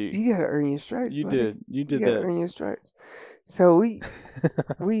guarantee you. You gotta earn your stripes. You buddy. did. You did You gotta that. earn your stripes. So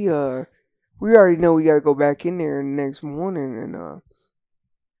we already know we gotta go back in there the next morning, and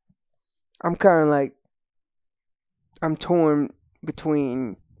I'm kind of like, I'm torn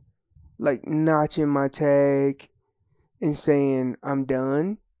between like notching my tag and saying I'm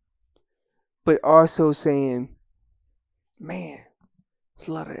done, but also saying, man, there's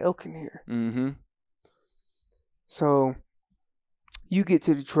a lot of elk in here. Mm-hmm. So you get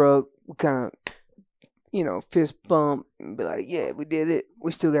to the truck, we kind of, fist bump and be like, yeah, we did it.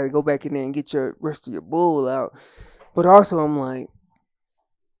 We still got to go back in there and get your rest of your bull out. But also I'm like,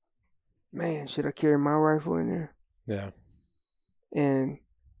 man, should I carry my rifle in there? Yeah. And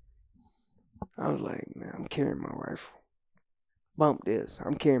I was like, man, I'm carrying my rifle. Bump this.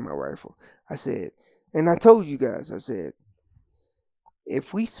 I'm carrying my rifle. I said, and I told you guys, I said,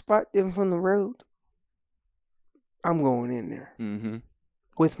 if we spot them from the road, I'm going in there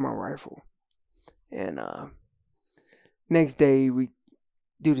with my rifle. And next day we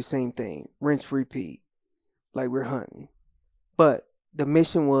do the same thing, rinse, repeat, like we're hunting. But the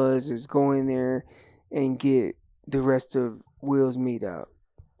mission is go in there and get the rest of Will's meat out.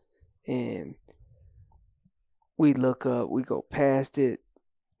 And we look up, we go past it,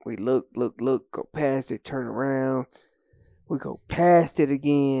 we look, go past it, turn around, we go past it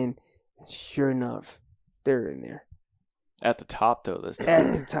again, and sure enough, they're in there. At the top, though, this time.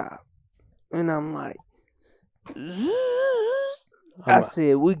 At the top. And I'm like, I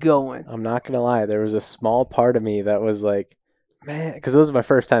said, we going. I'm not going to lie. There was a small part of me that was like, man, because it was my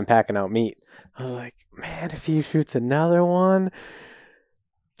first time packing out meat. I was like, man, if he shoots another one.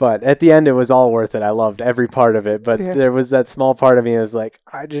 But at the end, it was all worth it. I loved every part of it. But there was that small part of me that was like,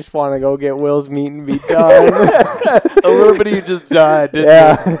 I just want to go get Will's meat and be done. A little bit of you just died,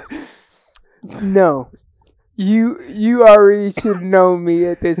 didn't you? No. You already should have known me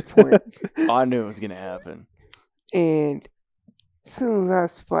at this point. I knew it was going to happen. And as soon as I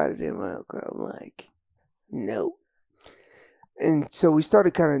spotted him, I'm like, nope. And so we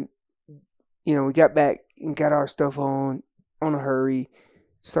started kind of, we got back and got our stuff on a hurry.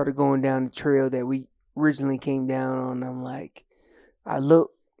 Started going down the trail that we originally came down on. I'm like,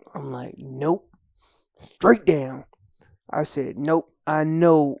 nope, straight down. I said, nope, I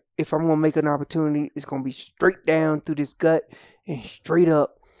know if I'm going to make an opportunity, it's going to be straight down through this gut and straight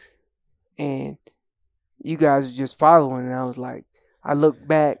up. And you guys are just following. And I was like, I looked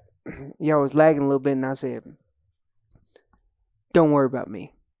back, y'all was lagging a little bit, and I said, don't worry about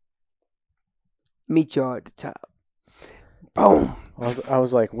me. Meet y'all at the top. Boom. I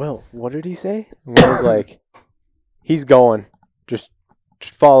was like, Will, what did he say? And Will was like, he's going. Just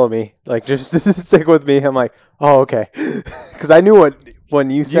follow me. Like, just stick with me. I'm like, oh, okay. Because I knew when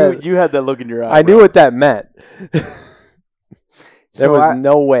you said. You had that look in your eye. I knew what that meant. There was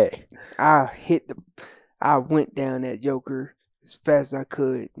no way. I went down that joker as fast as I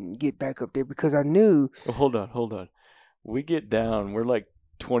could and get back up there because I knew. Well, hold on. We get down. We're like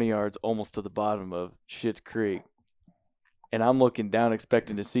 20 yards almost to the bottom of Schitt's Creek. And I'm looking down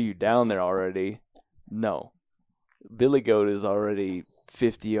expecting to see you down there already. No. Billy Goat is already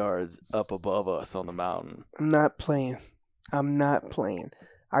 50 yards up above us on the mountain. I'm not playing.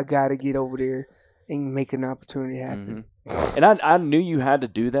 I got to get over there and make an opportunity happen. Mm-hmm. And I knew you had to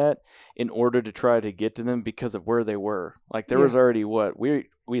do that in order to try to get to them because of where they were. Like there was already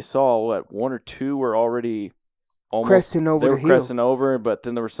we saw one or two were already almost cresting over the hill. Cresting over, but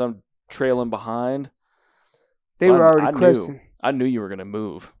then there was some trailing behind. They were already cresting. I knew you were going to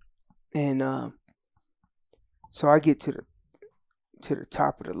move. And so I get to the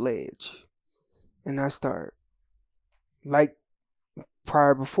top of the ledge, and I start, like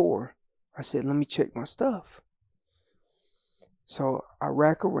prior before, I said, let me check my stuff. So I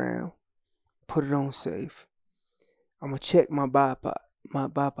rack around, put it on safe. I'm going to check my bipod. My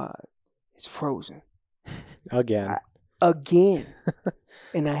bipod is frozen. Again.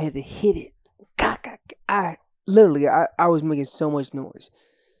 And I had to hit it. I was making so much noise.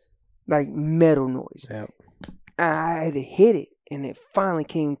 Like metal noise. Yep. I had to hit it, and it finally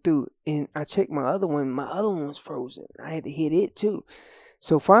came through. And I checked my other one. My other one was frozen. I had to hit it too.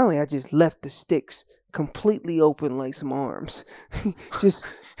 So finally, I just left the sticks completely open like some arms. Just,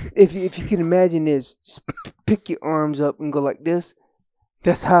 if you can imagine this, just pick your arms up and go like this.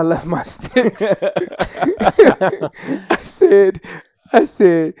 That's how I left my sticks. I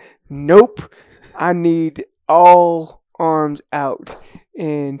said, nope. I need all arms out.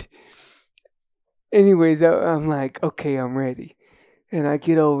 And anyways, I'm like, okay, I'm ready. And I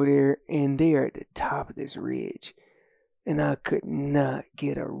get over there, and they're at the top of this ridge. and I could not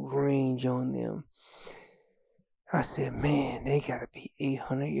get a range on them. I said, man, they got to be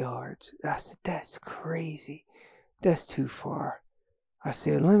 800 yards. I said, that's crazy. That's too far. I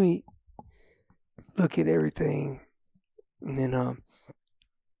said, let me look at everything. And then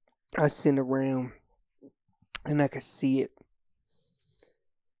I sent around, and I could see it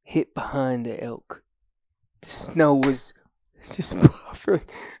hit behind the elk. The snow was just buffering.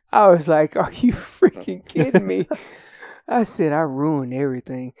 I was like, are you freaking kidding me? I said, I ruined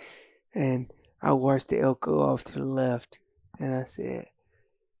everything. And I watched the elk go off to the left. And I said,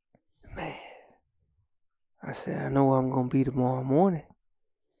 man. I said, I know where I'm going to be tomorrow morning.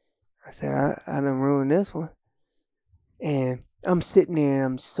 I said, I done ruined this one. And I'm sitting there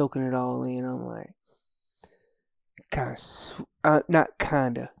and I'm soaking it all in. I'm like,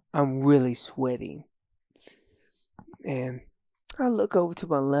 I'm really sweating. And I look over to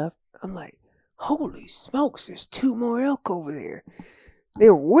my left. I'm like, holy smokes, there's 2 more elk over there.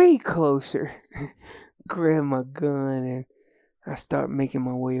 They're way closer. Grab my gun and I start making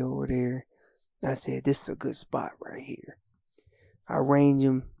my way over there. I said, this is a good spot right here. I range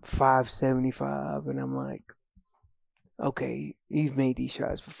him 575, and I'm like, okay, you've made these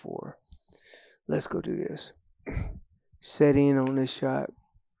shots before. Let's go do this. Set in on this shot.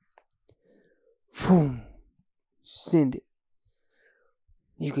 Boom. Send it.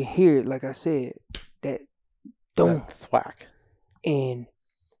 You can hear it, like I said, that don't thwack. And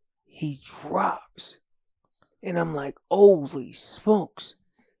he drops. And I'm like, holy smokes.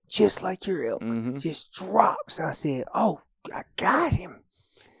 Just like your elk. Mm-hmm. Just drops. I said, oh, I got him.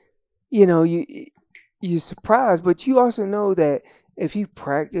 You know, you're surprised, but you also know that if you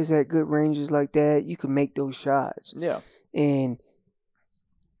practice at good ranges like that, you can make those shots. Yeah. And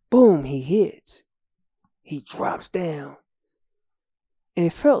boom, he hits. He drops down. And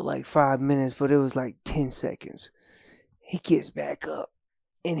it felt like 5 minutes, but it was like 10 seconds. He gets back up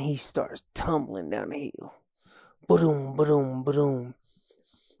and he starts tumbling down the hill. Ba-doom, ba-doom, ba-doom.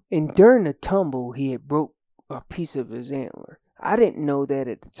 And during the tumble, he had broke a piece of his antler. I didn't know that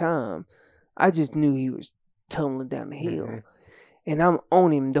at the time. I just knew he was tumbling down the hill. Mm-hmm. And I'm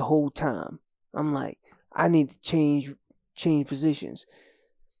on him the whole time. I'm like, I need to change positions.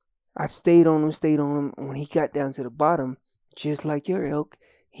 I stayed on him. When he got down to the bottom, just like your elk,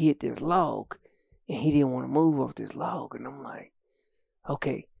 he hit this log. And he didn't want to move off this log. And I'm like,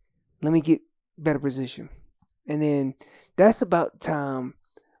 okay, let me get better position. And then that's about the time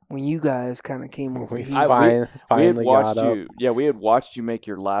when you guys kind of came over. We finally watched got you. up. Yeah, we had watched you make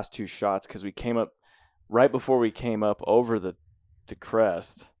your last 2 shots because we came up right before we came up over the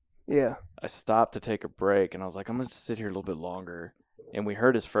crest. Yeah. I stopped to take a break, and I was like, I'm going to sit here a little bit longer. And we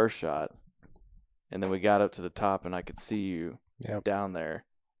heard his first shot, and then we got up to the top, and I could see you down there.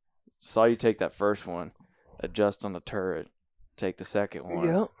 Saw you take that first one, adjust on the turret, take the second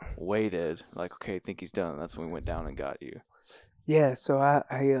one, waited, like, okay, I think he's done. That's when we went down and got you. Yeah, so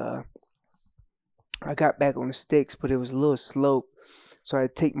I got back on the sticks, but it was a little slope. So I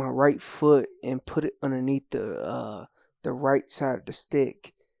take my right foot and put it underneath the right side of the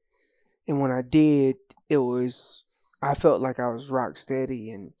stick. And when I did, I felt like I was rock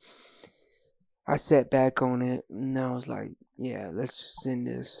steady, and I sat back on it, and I was like, yeah, let's just send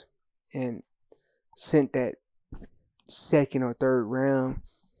this. And sent that second or third round.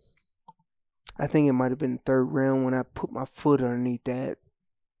 I think it might have been the third round when I put my foot underneath that.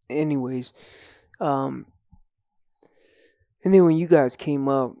 Anyways, and then when you guys came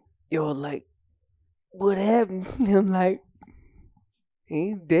up, you were like, what happened? I'm like,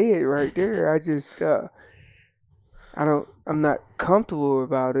 he's dead right there. I just, I'm not comfortable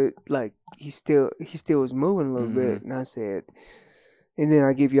about it. Like, he still was moving a little bit. And I said, and then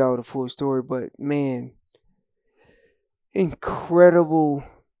I give y'all the full story, but man, incredible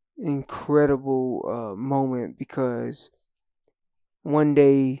moment, because one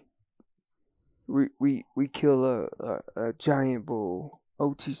day we kill a giant bull,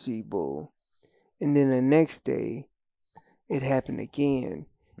 OTC bull, and then the next day it happened again.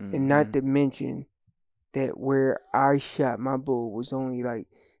 And not to mention that where I shot my bull was only like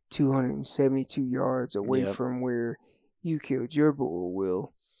 272 yards away from where you killed your bull,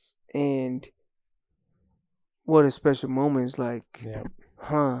 Will. And what a special moment. Is like,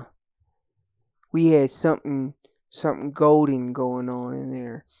 we had something golden going on in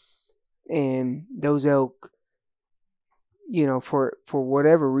there. And those elk, you know, for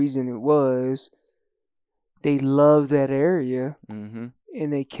whatever reason it was, they loved that area. Mm-hmm.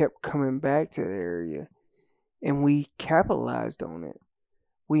 And they kept coming back to the area. And we capitalized on it.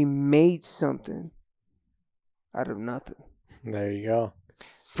 We made something out of nothing. There you go.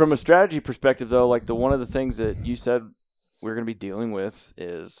 From a strategy perspective, though, like one of the things that you said we're going to be dealing with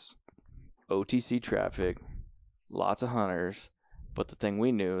is OTC traffic, lots of hunters. But the thing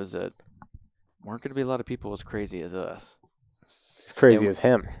we knew is that weren't going to be a lot of people as crazy as us. It's crazy as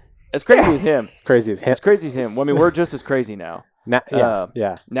him. As crazy as him. It's crazy as him. As crazy as him. Well, I mean, we're just as crazy now.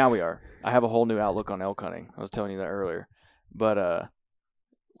 Yeah. Now we are. I have a whole new outlook on elk hunting. I was telling you that earlier. But all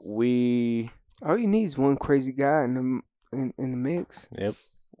you need is one crazy guy in the mix. Yep.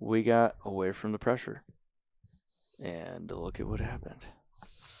 We got away from the pressure. And look at what happened.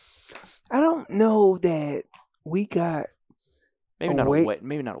 I don't know that we got Maybe not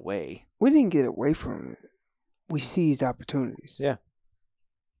away. We didn't get away from it. We seized opportunities. Yeah.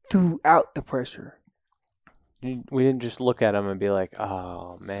 Throughout the pressure. We didn't just look at him and be like,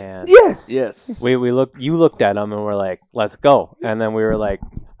 "Oh man." Yes. You looked at him and were like, "Let's go." And then we were like,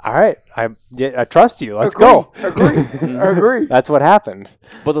 "All right, I trust you. Let's go." Agree. That's what happened.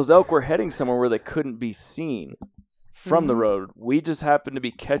 But those elk were heading somewhere where they couldn't be seen from the road. We just happened to be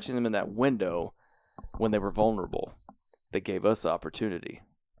catching them in that window when they were vulnerable. That gave us the opportunity.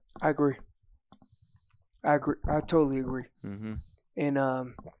 I agree. I totally agree. Mm-hmm.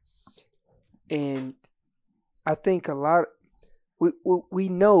 And I think a lot. We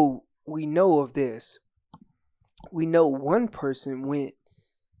know of this. We know one person went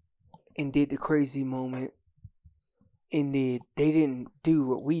and did the crazy moment, and they didn't do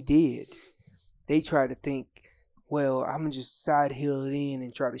what we did. They tried to think, well, I'm gonna just side hill it in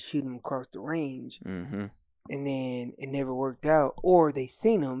and try to shoot him across the range. Mm-hmm. And then it never worked out. Or they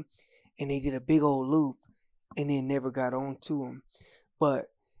seen him and they did a big old loop and then never got on to him.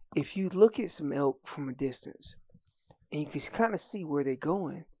 But if you look at some elk from a distance and you can kind of see where they're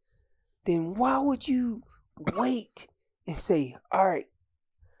going, then why would you wait and say, all right,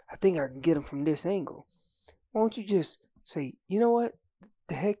 I think I can get him from this angle? Why don't you just say, you know what?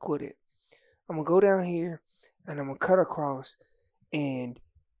 The heck with it. I'm going to go down here and I'm going to cut across and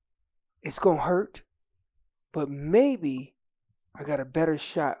it's going to hurt. But maybe I got a better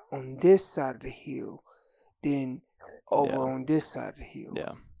shot on this side of the hill than over on this side of the hill.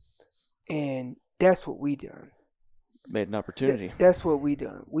 Yeah. And that's what we done. Made an opportunity. That's what we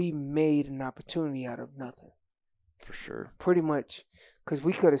done. We made an opportunity out of nothing. For sure. Pretty much. Because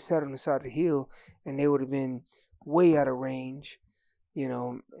we could have sat on the side of the hill and they would have been way out of range,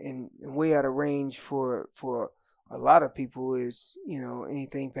 and way out of range for a lot of people is,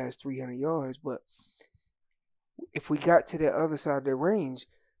 anything past 300 yards. But if we got to the other side of the range,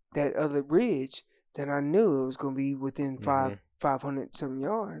 that other ridge, then I knew it was going to be within 500 some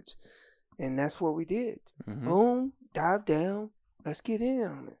yards. And that's what we did. Mm-hmm. Boom, dive down, let's get in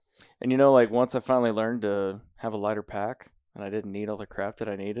on it. And once I finally learned to have a lighter pack and I didn't need all the crap that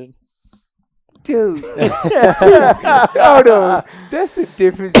I needed. Dude. Hold on. That's a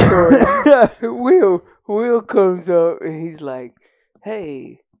different story. Will comes up and he's like,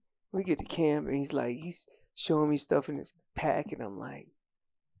 hey, we get to camp. And he's showing me stuff in his pack. And I'm like,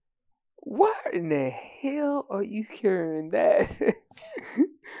 why in the hell are you carrying that?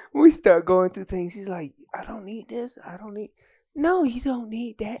 We start going through things. He's like, I don't need this. No, you don't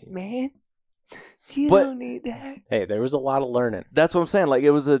need that, man. You don't need that. Hey, there was a lot of learning. That's what I'm saying. Like it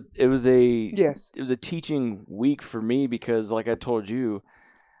was a yes. It was a teaching week for me because, like I told you,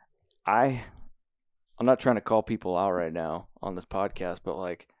 I'm not trying to call people out right now on this podcast, but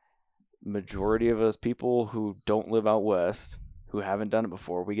like majority of us people who don't live out west, who haven't done it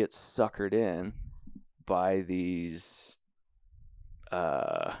before, we get suckered in by these.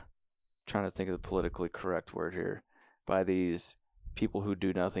 Trying to think of the politically correct word here. By these people who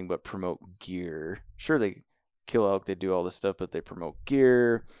do nothing but promote gear. Sure, they kill elk, they do all this stuff, but they promote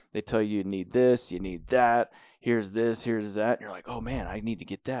gear. They tell you need this, you need that. Here's this, here's that. And you're like, oh man, I need to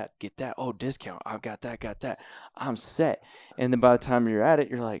get that. Oh, discount. I've got that. I'm set. And then by the time you're at it,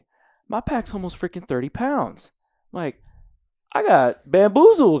 you're like, my pack's almost freaking 30 pounds. Like, I got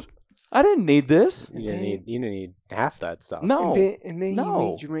bamboozled. I didn't need this. You didn't need half that stuff. No. And then you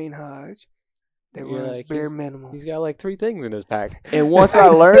meet Jermaine Hodge. That runs like bare minimum. He's got like 3 things in his pack. And once I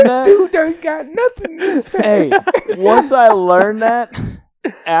learned that, this dude done got nothing in his pack. Hey, once I learned that,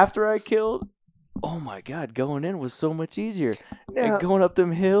 after I killed, oh my God, going in was so much easier. Now, and going up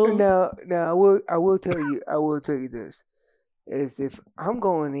them hills. Now I will tell you this: is if I'm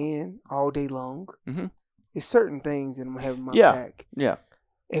going in all day long, there's certain things that I'm gonna have in my pack. Yeah.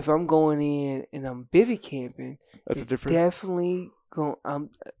 If I'm going in and I'm bivvy camping, it's definitely going.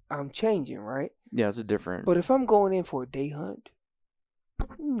 I'm changing, right? Yeah, it's a different. But if I'm going in for a day hunt,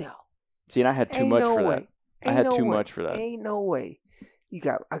 no. See, and I had too much for that. I had too much for that. Ain't no way.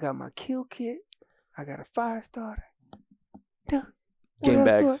 I got my kill kit. I got a fire starter. Game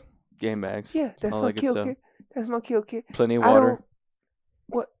bags. Yeah, that's my kill kit. That's my kill kit. Plenty of I water. don't.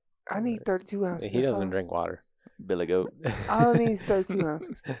 What? I need 32 ounces. He that's doesn't all. drink water. Billy Goat. All I need is 32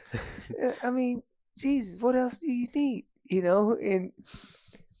 ounces. I mean, Jesus, what else do you need? You know, and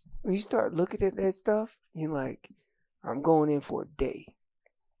when you start looking at that stuff, you're like, I'm going in for a day.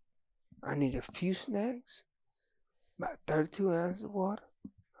 I need a few snacks, about 32 ounces of water.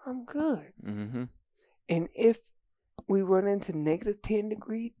 I'm good. Mm-hmm. And if we run into negative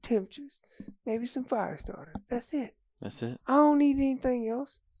 10-degree temperatures, maybe some fire starter. That's it. That's it. I don't need anything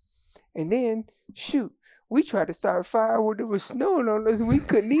else. And then, shoot, we tried to start a fire when it was snowing on us. We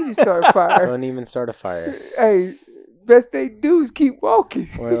couldn't even start a fire. Couldn't even start a fire. Hey, best they do is keep walking.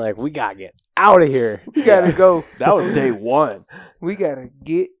 We're like, we gotta get out of here. We gotta go. That was day one. We gotta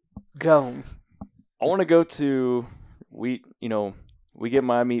get going. I want to go to we get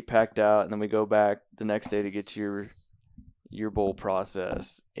my meat packed out, and then we go back the next day to get your bowl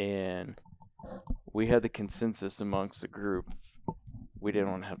processed, and we had the consensus amongst the group we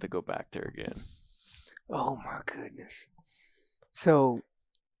didn't want to have to go back there again. Oh my goodness. So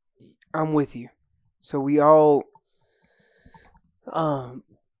I'm with you. So we all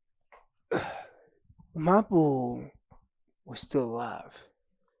my bull was still alive,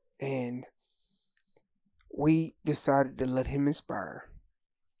 and we decided to let him expire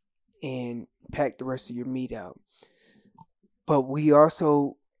and pack the rest of your meat out. But we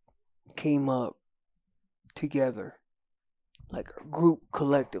also came up together, like a group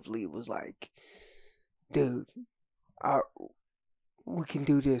collectively was like, dude, we can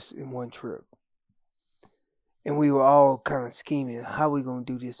do this in one trip. And we were all kind of scheming, how we going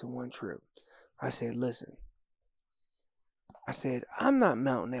to do this in one trip? I said, listen. I said, I'm not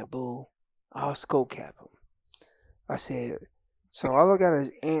mounting that bull. I'll skull cap him. I said, so all I got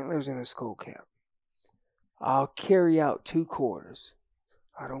is antlers and a skull cap. I'll carry out 2 quarters.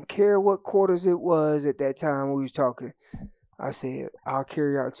 I don't care what quarters it was at that time we was talking. I said, I'll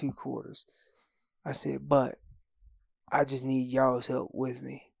carry out 2 quarters. I said, but I just need y'all's help with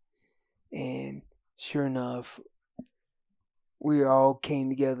me. And sure enough, we all came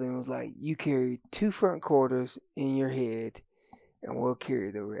together and was like, you carry 2 front quarters in your head and we'll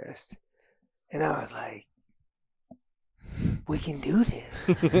carry the rest. And I was like, we can do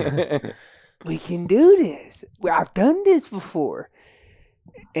this. We can do this. I've done this before.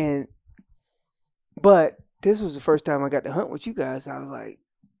 But this was the first time I got to hunt with you guys. I was like,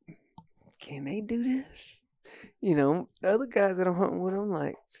 can they do this? You know, the other guys that I'm hunting with, I'm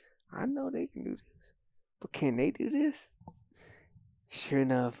like, I know they can do this. But can they do this? Sure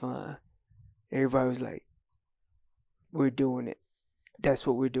enough, everybody was like, we're doing it. That's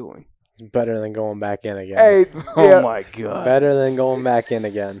what we're doing. Better than going back in again. Hey, yeah. Oh my God. Better than going back in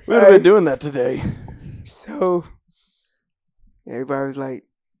again. We would have been doing that today. So everybody was like,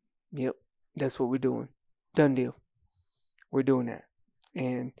 yep, that's what we're doing. Done deal. We're doing that.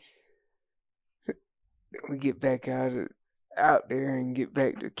 And we get back out there and get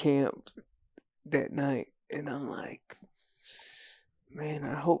back to camp that night. And I'm like, man,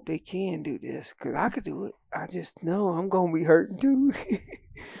 I hope they can do this, because I could do it. I just know I'm going to be hurting too.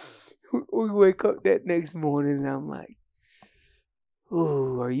 We wake up that next morning and I'm like,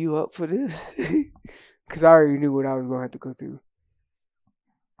 ooh, are you up for this? Because I already knew what I was going to have to go through.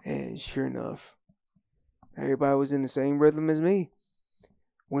 And sure enough, everybody was in the same rhythm as me.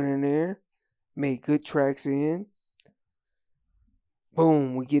 Went in there, made good tracks in.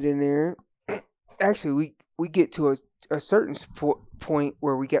 Boom, we get in there. Actually, we get to a certain point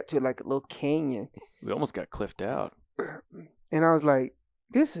where we got to like a little canyon. We almost got cliffed out. And I was like,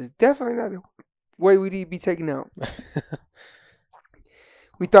 this is definitely not the way we need to be taken out.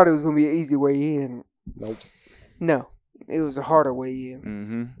 We thought it was going to be an easy way in. Nope. No, it was a harder way in.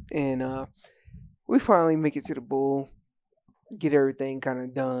 Mm-hmm. And we finally make it to the bull, get everything kind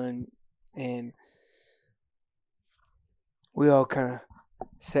of done, and we all kind of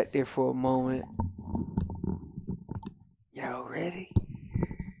sat there for a moment. Y'all ready?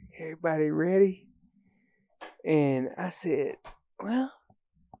 Everybody ready? And I said, well,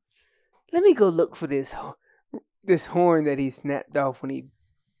 let me go look for this horn that he snapped off when he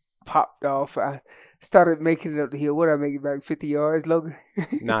popped off. I started making it up the hill. What did I make it back 50 yards, Logan?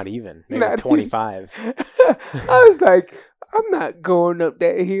 Not even. Maybe 25. I was like, I'm not going up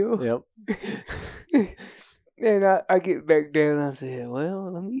that hill. Yep. And I get back there and I said,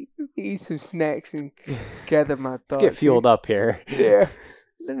 well, let me eat some snacks and gather my thoughts. Let's get fueled up here. Yeah.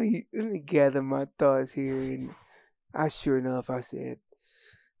 Let me gather my thoughts here. And sure enough, I said,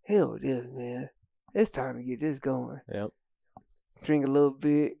 hell it is, man. It's time to get this going. Yep. Drink a little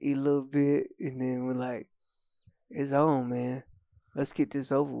bit, eat a little bit, and then we're like, it's on, man. Let's get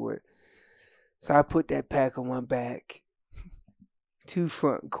this over with. So I put that pack on my back, 2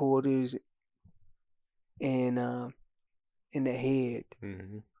 front quarters, and in the head,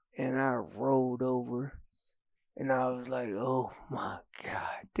 and I rolled over, and I was like, "Oh my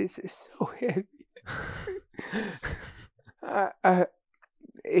God, this is so heavy."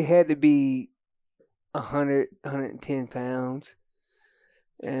 It had to be 100, 110 pounds,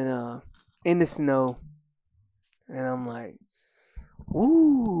 and in the snow, and I'm like,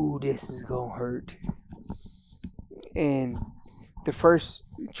 "Ooh, this is gonna hurt." And the first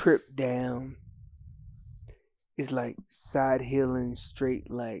trip down is like side hilling straight,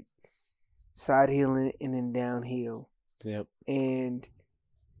 like side hilling and then downhill. Yep. And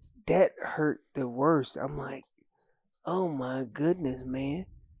that hurt the worst. I'm like, oh my goodness, man.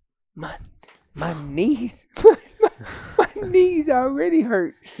 My knees, my knees already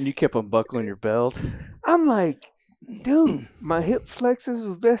hurt. And you kept unbuckling your belt. I'm like, dude, my hip flexors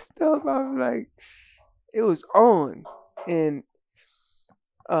was messed up. I was like, it was on. And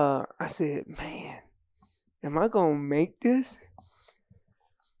I said, man, am I gonna make this?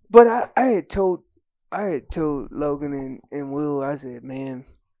 But I had told Logan and Will, I said, man,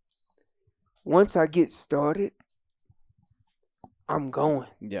 once I get started, I'm going.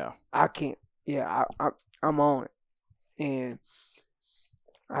 Yeah. I can't. Yeah, I'm on it. And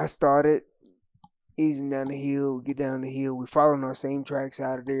I started easing down the hill, get down the hill. We following our same tracks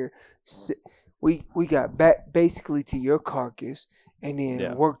out of there. We got back basically to your carcass, and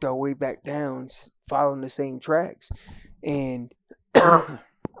then worked our way back down, following the same tracks. And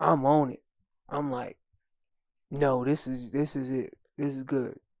I'm on it. I'm like, no, this is it. This is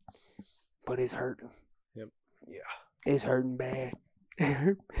good. But it's hurting. Yep. Yeah. It's hurting bad.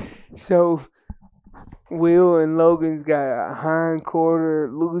 So Will and Logan's got a hind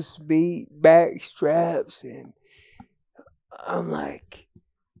quarter, loose meat, back straps, and I'm like,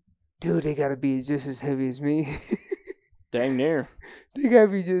 dude, they gotta be just as heavy as me. Dang near. They gotta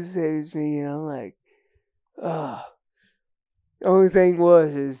be just as heavy as me, and I'm like, oh. The only thing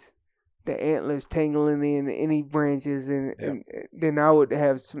is the antlers tangling in any branches, and then I would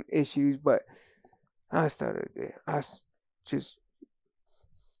have some issues. But I started.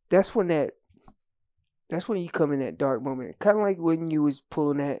 That's when you come in that dark moment, kind of like when you was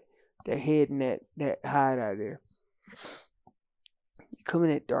pulling that head and that hide out of there. You come in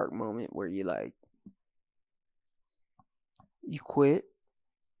that dark moment where you like, you quit,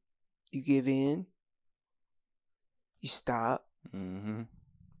 you give in, you stop. Mm-hmm.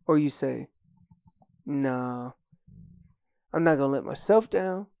 Or you say, no, I'm not going to let myself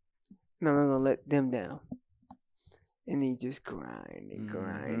down, and I'm not going to let them down. And then you just grind and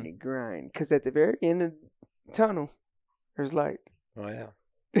grind and grind. Because at the very end of the tunnel, there's light. Oh, yeah.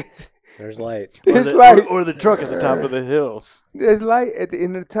 There's light. There's light. Or the truck at the top of the hill. There's light at the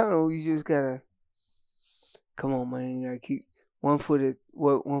end of the tunnel. You just got to, come on, man. You got to keep one foot at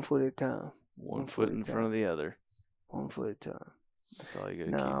a time. One foot in front of the other. 1 foot at a time. That's all you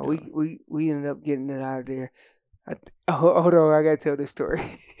gotta keep doing. We ended up getting it out of there. Hold on, I gotta tell this story.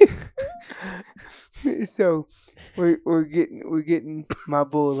 So we're getting my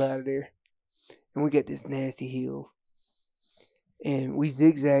bull out of there, and we get this nasty hill, and we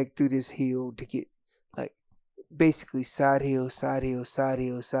zigzag through this hill to get like basically side hill,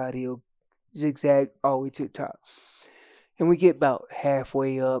 zigzag all the way to the top, and we get about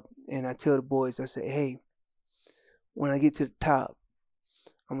halfway up, and I tell the boys, I say, hey, when I get to the top,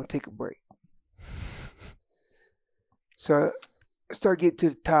 I'm going to take a break. So I start getting to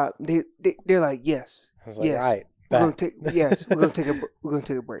the top. They're like, yes. I was like, yes. all right. We're going to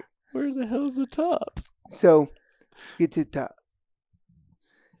take a break. Where the hell's the top? So get to the top.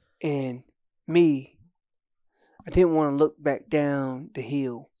 And me, I didn't want to look back down the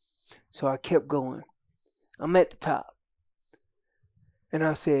hill. So I kept going. I'm at the top. And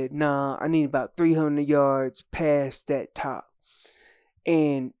I said, nah, I need about 300 yards past that top.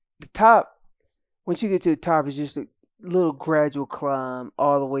 And the top, once you get to the top, is just a little gradual climb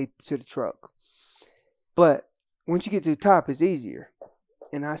all the way to the truck. But once you get to the top, it's easier.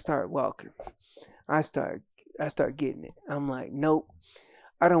 And I start walking. I start getting it. I'm like, nope,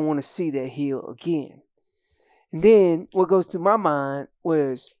 I don't want to see that hill again. And then what goes through my mind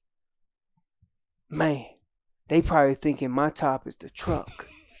was, man, they probably thinking my top is the truck.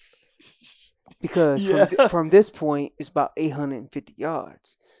 Because from this point, it's about 850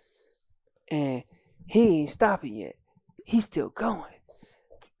 yards. And he ain't stopping yet. He's still going.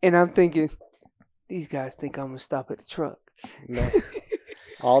 And I'm thinking, these guys think I'm going to stop at the truck. No.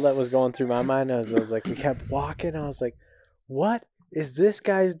 All that was going through my mind, I was like, we kept walking. I was like, what is this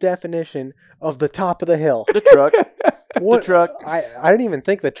guy's definition of the top of the hill? The truck. What? The truck. I didn't even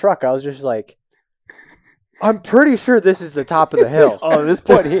think the truck. I was just like, I'm pretty sure this is the top of the hill. Oh, at this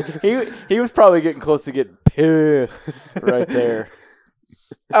point, he was probably getting close to getting pissed right there.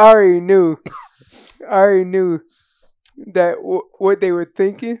 I already knew that what they were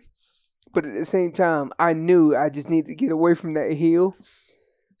thinking, but at the same time, I knew I just needed to get away from that hill,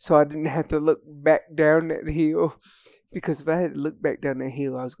 so I didn't have to look back down that hill. Because if I had to look back down that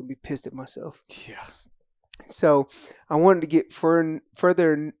hill, I was gonna be pissed at myself. Yeah. So I wanted to get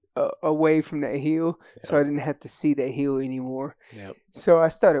further away from that hill, so I didn't have to see that hill anymore. Yep. So I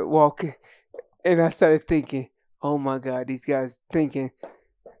started walking, and I started thinking, "Oh my God, these guys thinking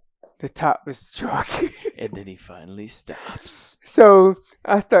the top is the truck." And then he finally stops. So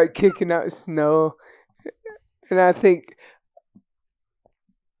I started kicking out snow, and I think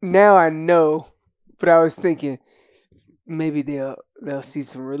now I know, but I was thinking maybe they'll see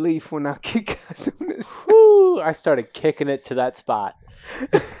some relief when I kick out some of this. Woo, I started kicking it to that spot.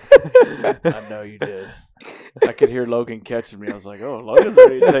 I know you did. I could hear Logan catching me. I was like, oh, Logan's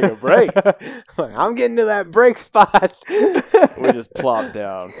ready to take a break. I'm getting to that break spot. We just plopped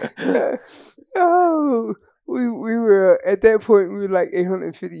down. Oh, we were at that point. We were like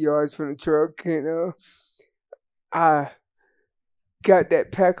 850 yards from the truck, and I got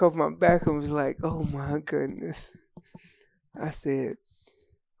that pack off my back and was like, "Oh my goodness!" I said,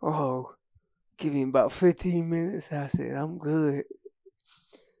 "Oh, give me about 15 minutes." I said, "I'm good.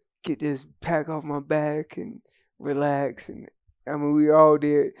 Get this pack off my back and relax." And I mean, we all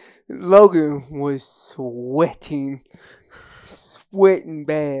did. Logan was sweating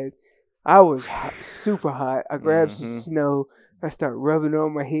bad. I was hot, super hot. I grabbed some snow. I started rubbing it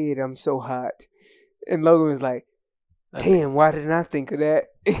on my head. I'm so hot. And Logan was like, "Damn, why didn't I think of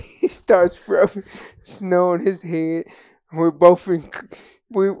that?" He starts rubbing snow on his head. We're both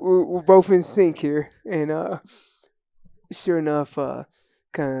we're both in sync here. And sure enough,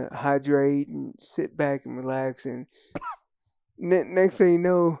 kind of hydrate and sit back and relax. And next thing you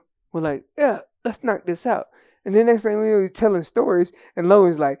know, we're like, "Yeah, let's knock this out." And then next thing we know, we're telling stories, and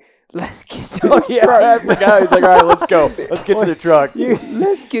Logan's like, "Let's get to the truck." I forgot. He's like, all right, let's go. Let's get to the truck.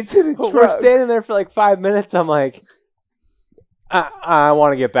 Let's get to the truck. We're standing there for like 5 minutes. I'm like, I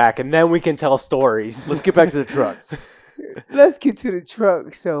want to get back, and then we can tell stories. Let's get back to the truck. Let's get to the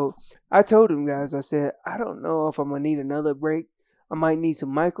truck. So I told him, guys, I said, I don't know if I'm going to need another break. I might need some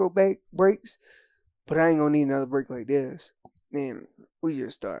micro breaks, but I ain't going to need another break like this. Then we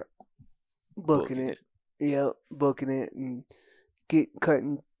just start booking it. Yep, booking it and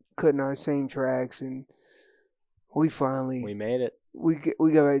cutting our same tracks, and we made it. We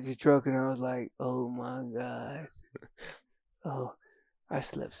got back to the truck, and I was like, "Oh my God, oh, I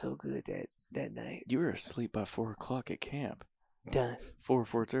slept so good that night." You were asleep by 4 o'clock at camp. Done.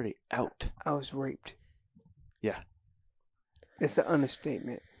 4:30 out. I was raped. Yeah, it's an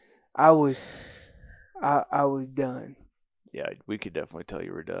understatement. I was done. Yeah, we could definitely tell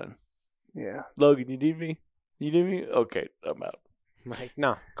you were done. Yeah. Logan, you need me? You need me? Okay, I'm out. I'm like,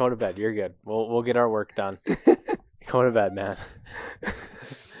 no, go to bed. You're good. We'll get our work done. Go to bed, man.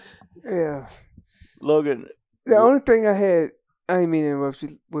 Yeah. Logan. The only thing I had, I didn't mean to interrupt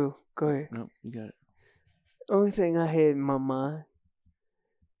you. Will, go ahead. No, you got it. The only thing I had in my mind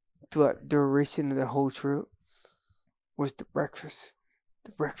throughout the duration of the whole trip was the breakfast.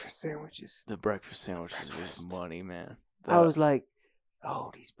 The breakfast sandwiches. The breakfast sandwiches was money, man. I was like,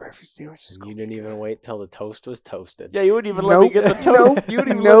 "Oh, these breakfast sandwiches." You didn't even wait till the toast was toasted. Yeah, you wouldn't even let me get the toast. Nope. You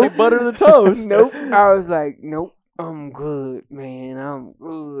wouldn't even let me butter the toast. Nope. I was like, "Nope, I'm good, man. I'm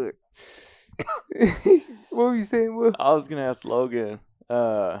good." What were you saying, Will? I was gonna ask Logan,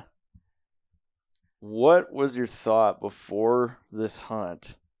 what was your thought before this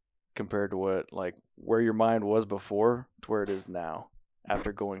hunt compared to where your mind was before to where it is now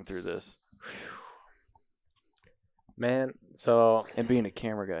after going through this? Man, and being a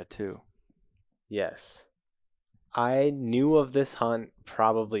camera guy too. Yes. I knew of this hunt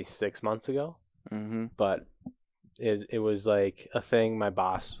probably 6 months ago, but it was like a thing my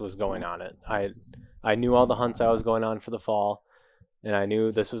boss was going on it. I knew all the hunts I was going on for the fall, and I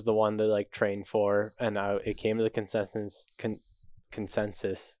knew this was the one to like train for, and it came to the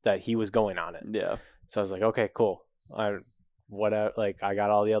consensus that he was going on it. Yeah. So I was like, okay, cool. I got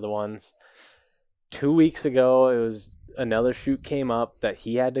all the other ones. 2 weeks ago, it was another shoot came up that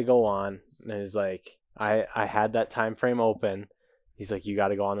he had to go on, and it was like I had that time frame open. He's like, "You got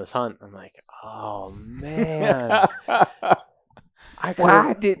to go on this hunt." I'm like, "Oh man,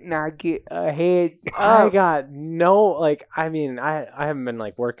 why didn't I get a heads up?" I got no I mean, I haven't been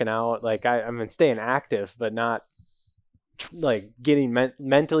working out. I've been staying active, but not getting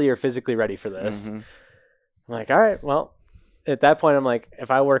mentally or physically ready for this. I'm like, all right, well, at that point, I'm like,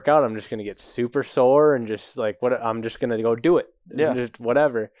 if I work out, I'm just gonna get super sore and just like I'm just gonna go do it. Yeah. Just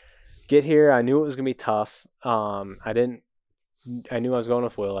whatever. Get here. I knew it was gonna be tough. I knew I was going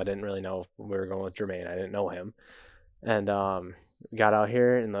with Will. I didn't really know we were going with Jermaine. I didn't know him. And got out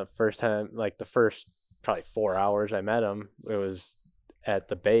here, and the first time, like the first probably 4 hours I met him, it was at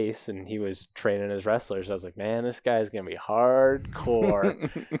the base, and he was training his wrestlers. I was like, man, this guy's gonna be hardcore.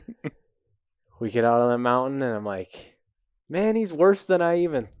 We get out on the mountain, and I'm like, man, he's worse than I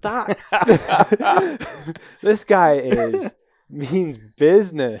even thought. This guy means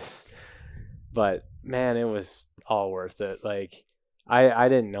business. But man, it was all worth it. Like I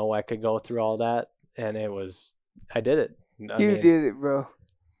didn't know I could go through all that, and I did it. You did it, bro.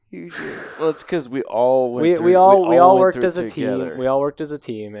 You did it. Well, it's because we all went we all went worked through as a together. team. We all worked as a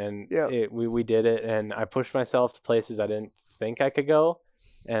team, and Yeah. we did it. And I pushed myself to places I didn't think I could go,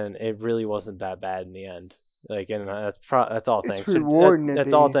 and it really wasn't that bad in the end. Like, and that's all It's thanks rewarding to at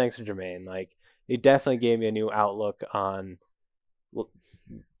that's the all end. thanks to Jermaine. Like, it definitely gave me a new outlook on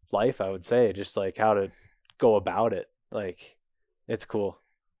life. I would say, just like how to go about it. Like, it's cool.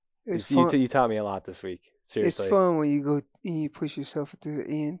 It's fun. You taught me a lot this week. Seriously. It's fun when you go and you push yourself to the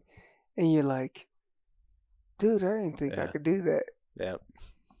end, and you're like, dude, I didn't think I could do that. Yeah.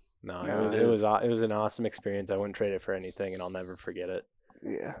 No, No, it was an awesome experience. I wouldn't trade it for anything, and I'll never forget it.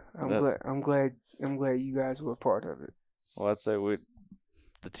 Yeah, I'm glad you guys were a part of it. Well, I'd say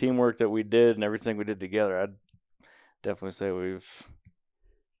the teamwork that we did and everything we did together, I'd definitely say we've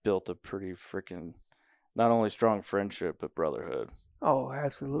built a pretty freaking not only strong friendship but brotherhood. Oh,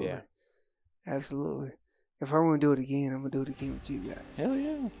 absolutely. Yeah. Absolutely. If I'm gonna do it again, I'm gonna do it again with you guys. Hell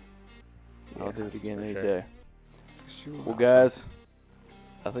yeah. I'll Yeah, do it again for any sure. day. For sure. Well, guys,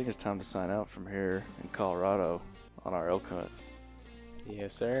 I think it's time to sign out from here in Colorado on our elk hunt.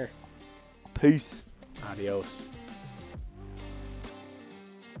 Yes, sir. Peace. Adios.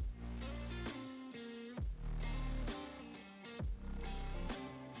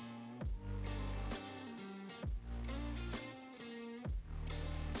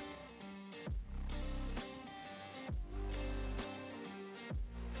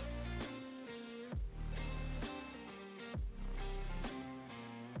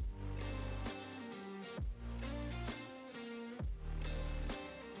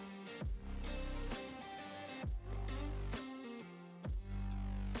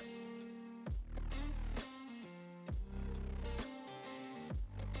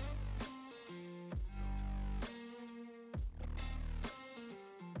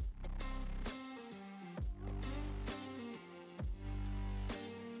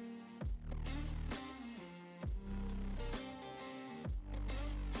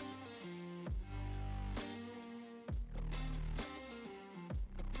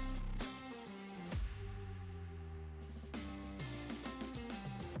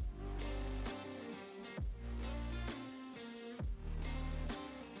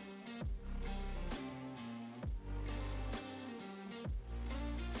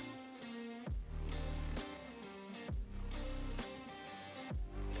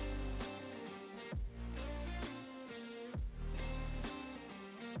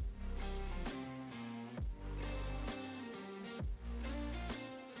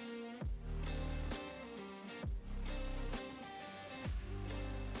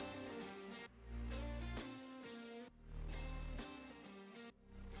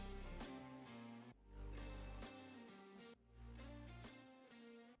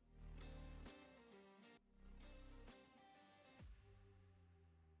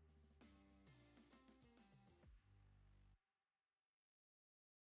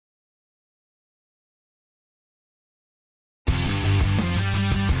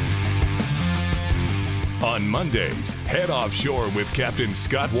 On Mondays, head offshore with Captain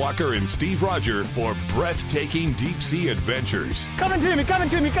Scott Walker and Steve Roger for breathtaking deep-sea adventures. Coming to me.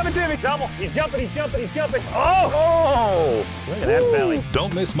 Double. He's jumping. Oh! Look at that belly.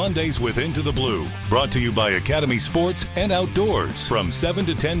 Don't miss Mondays with Into the Blue, brought to you by Academy Sports and Outdoors from 7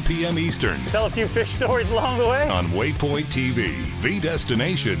 to 10 p.m. Eastern Tell a few fish stories along the way. on Waypoint TV, the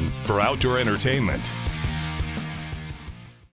destination for outdoor entertainment.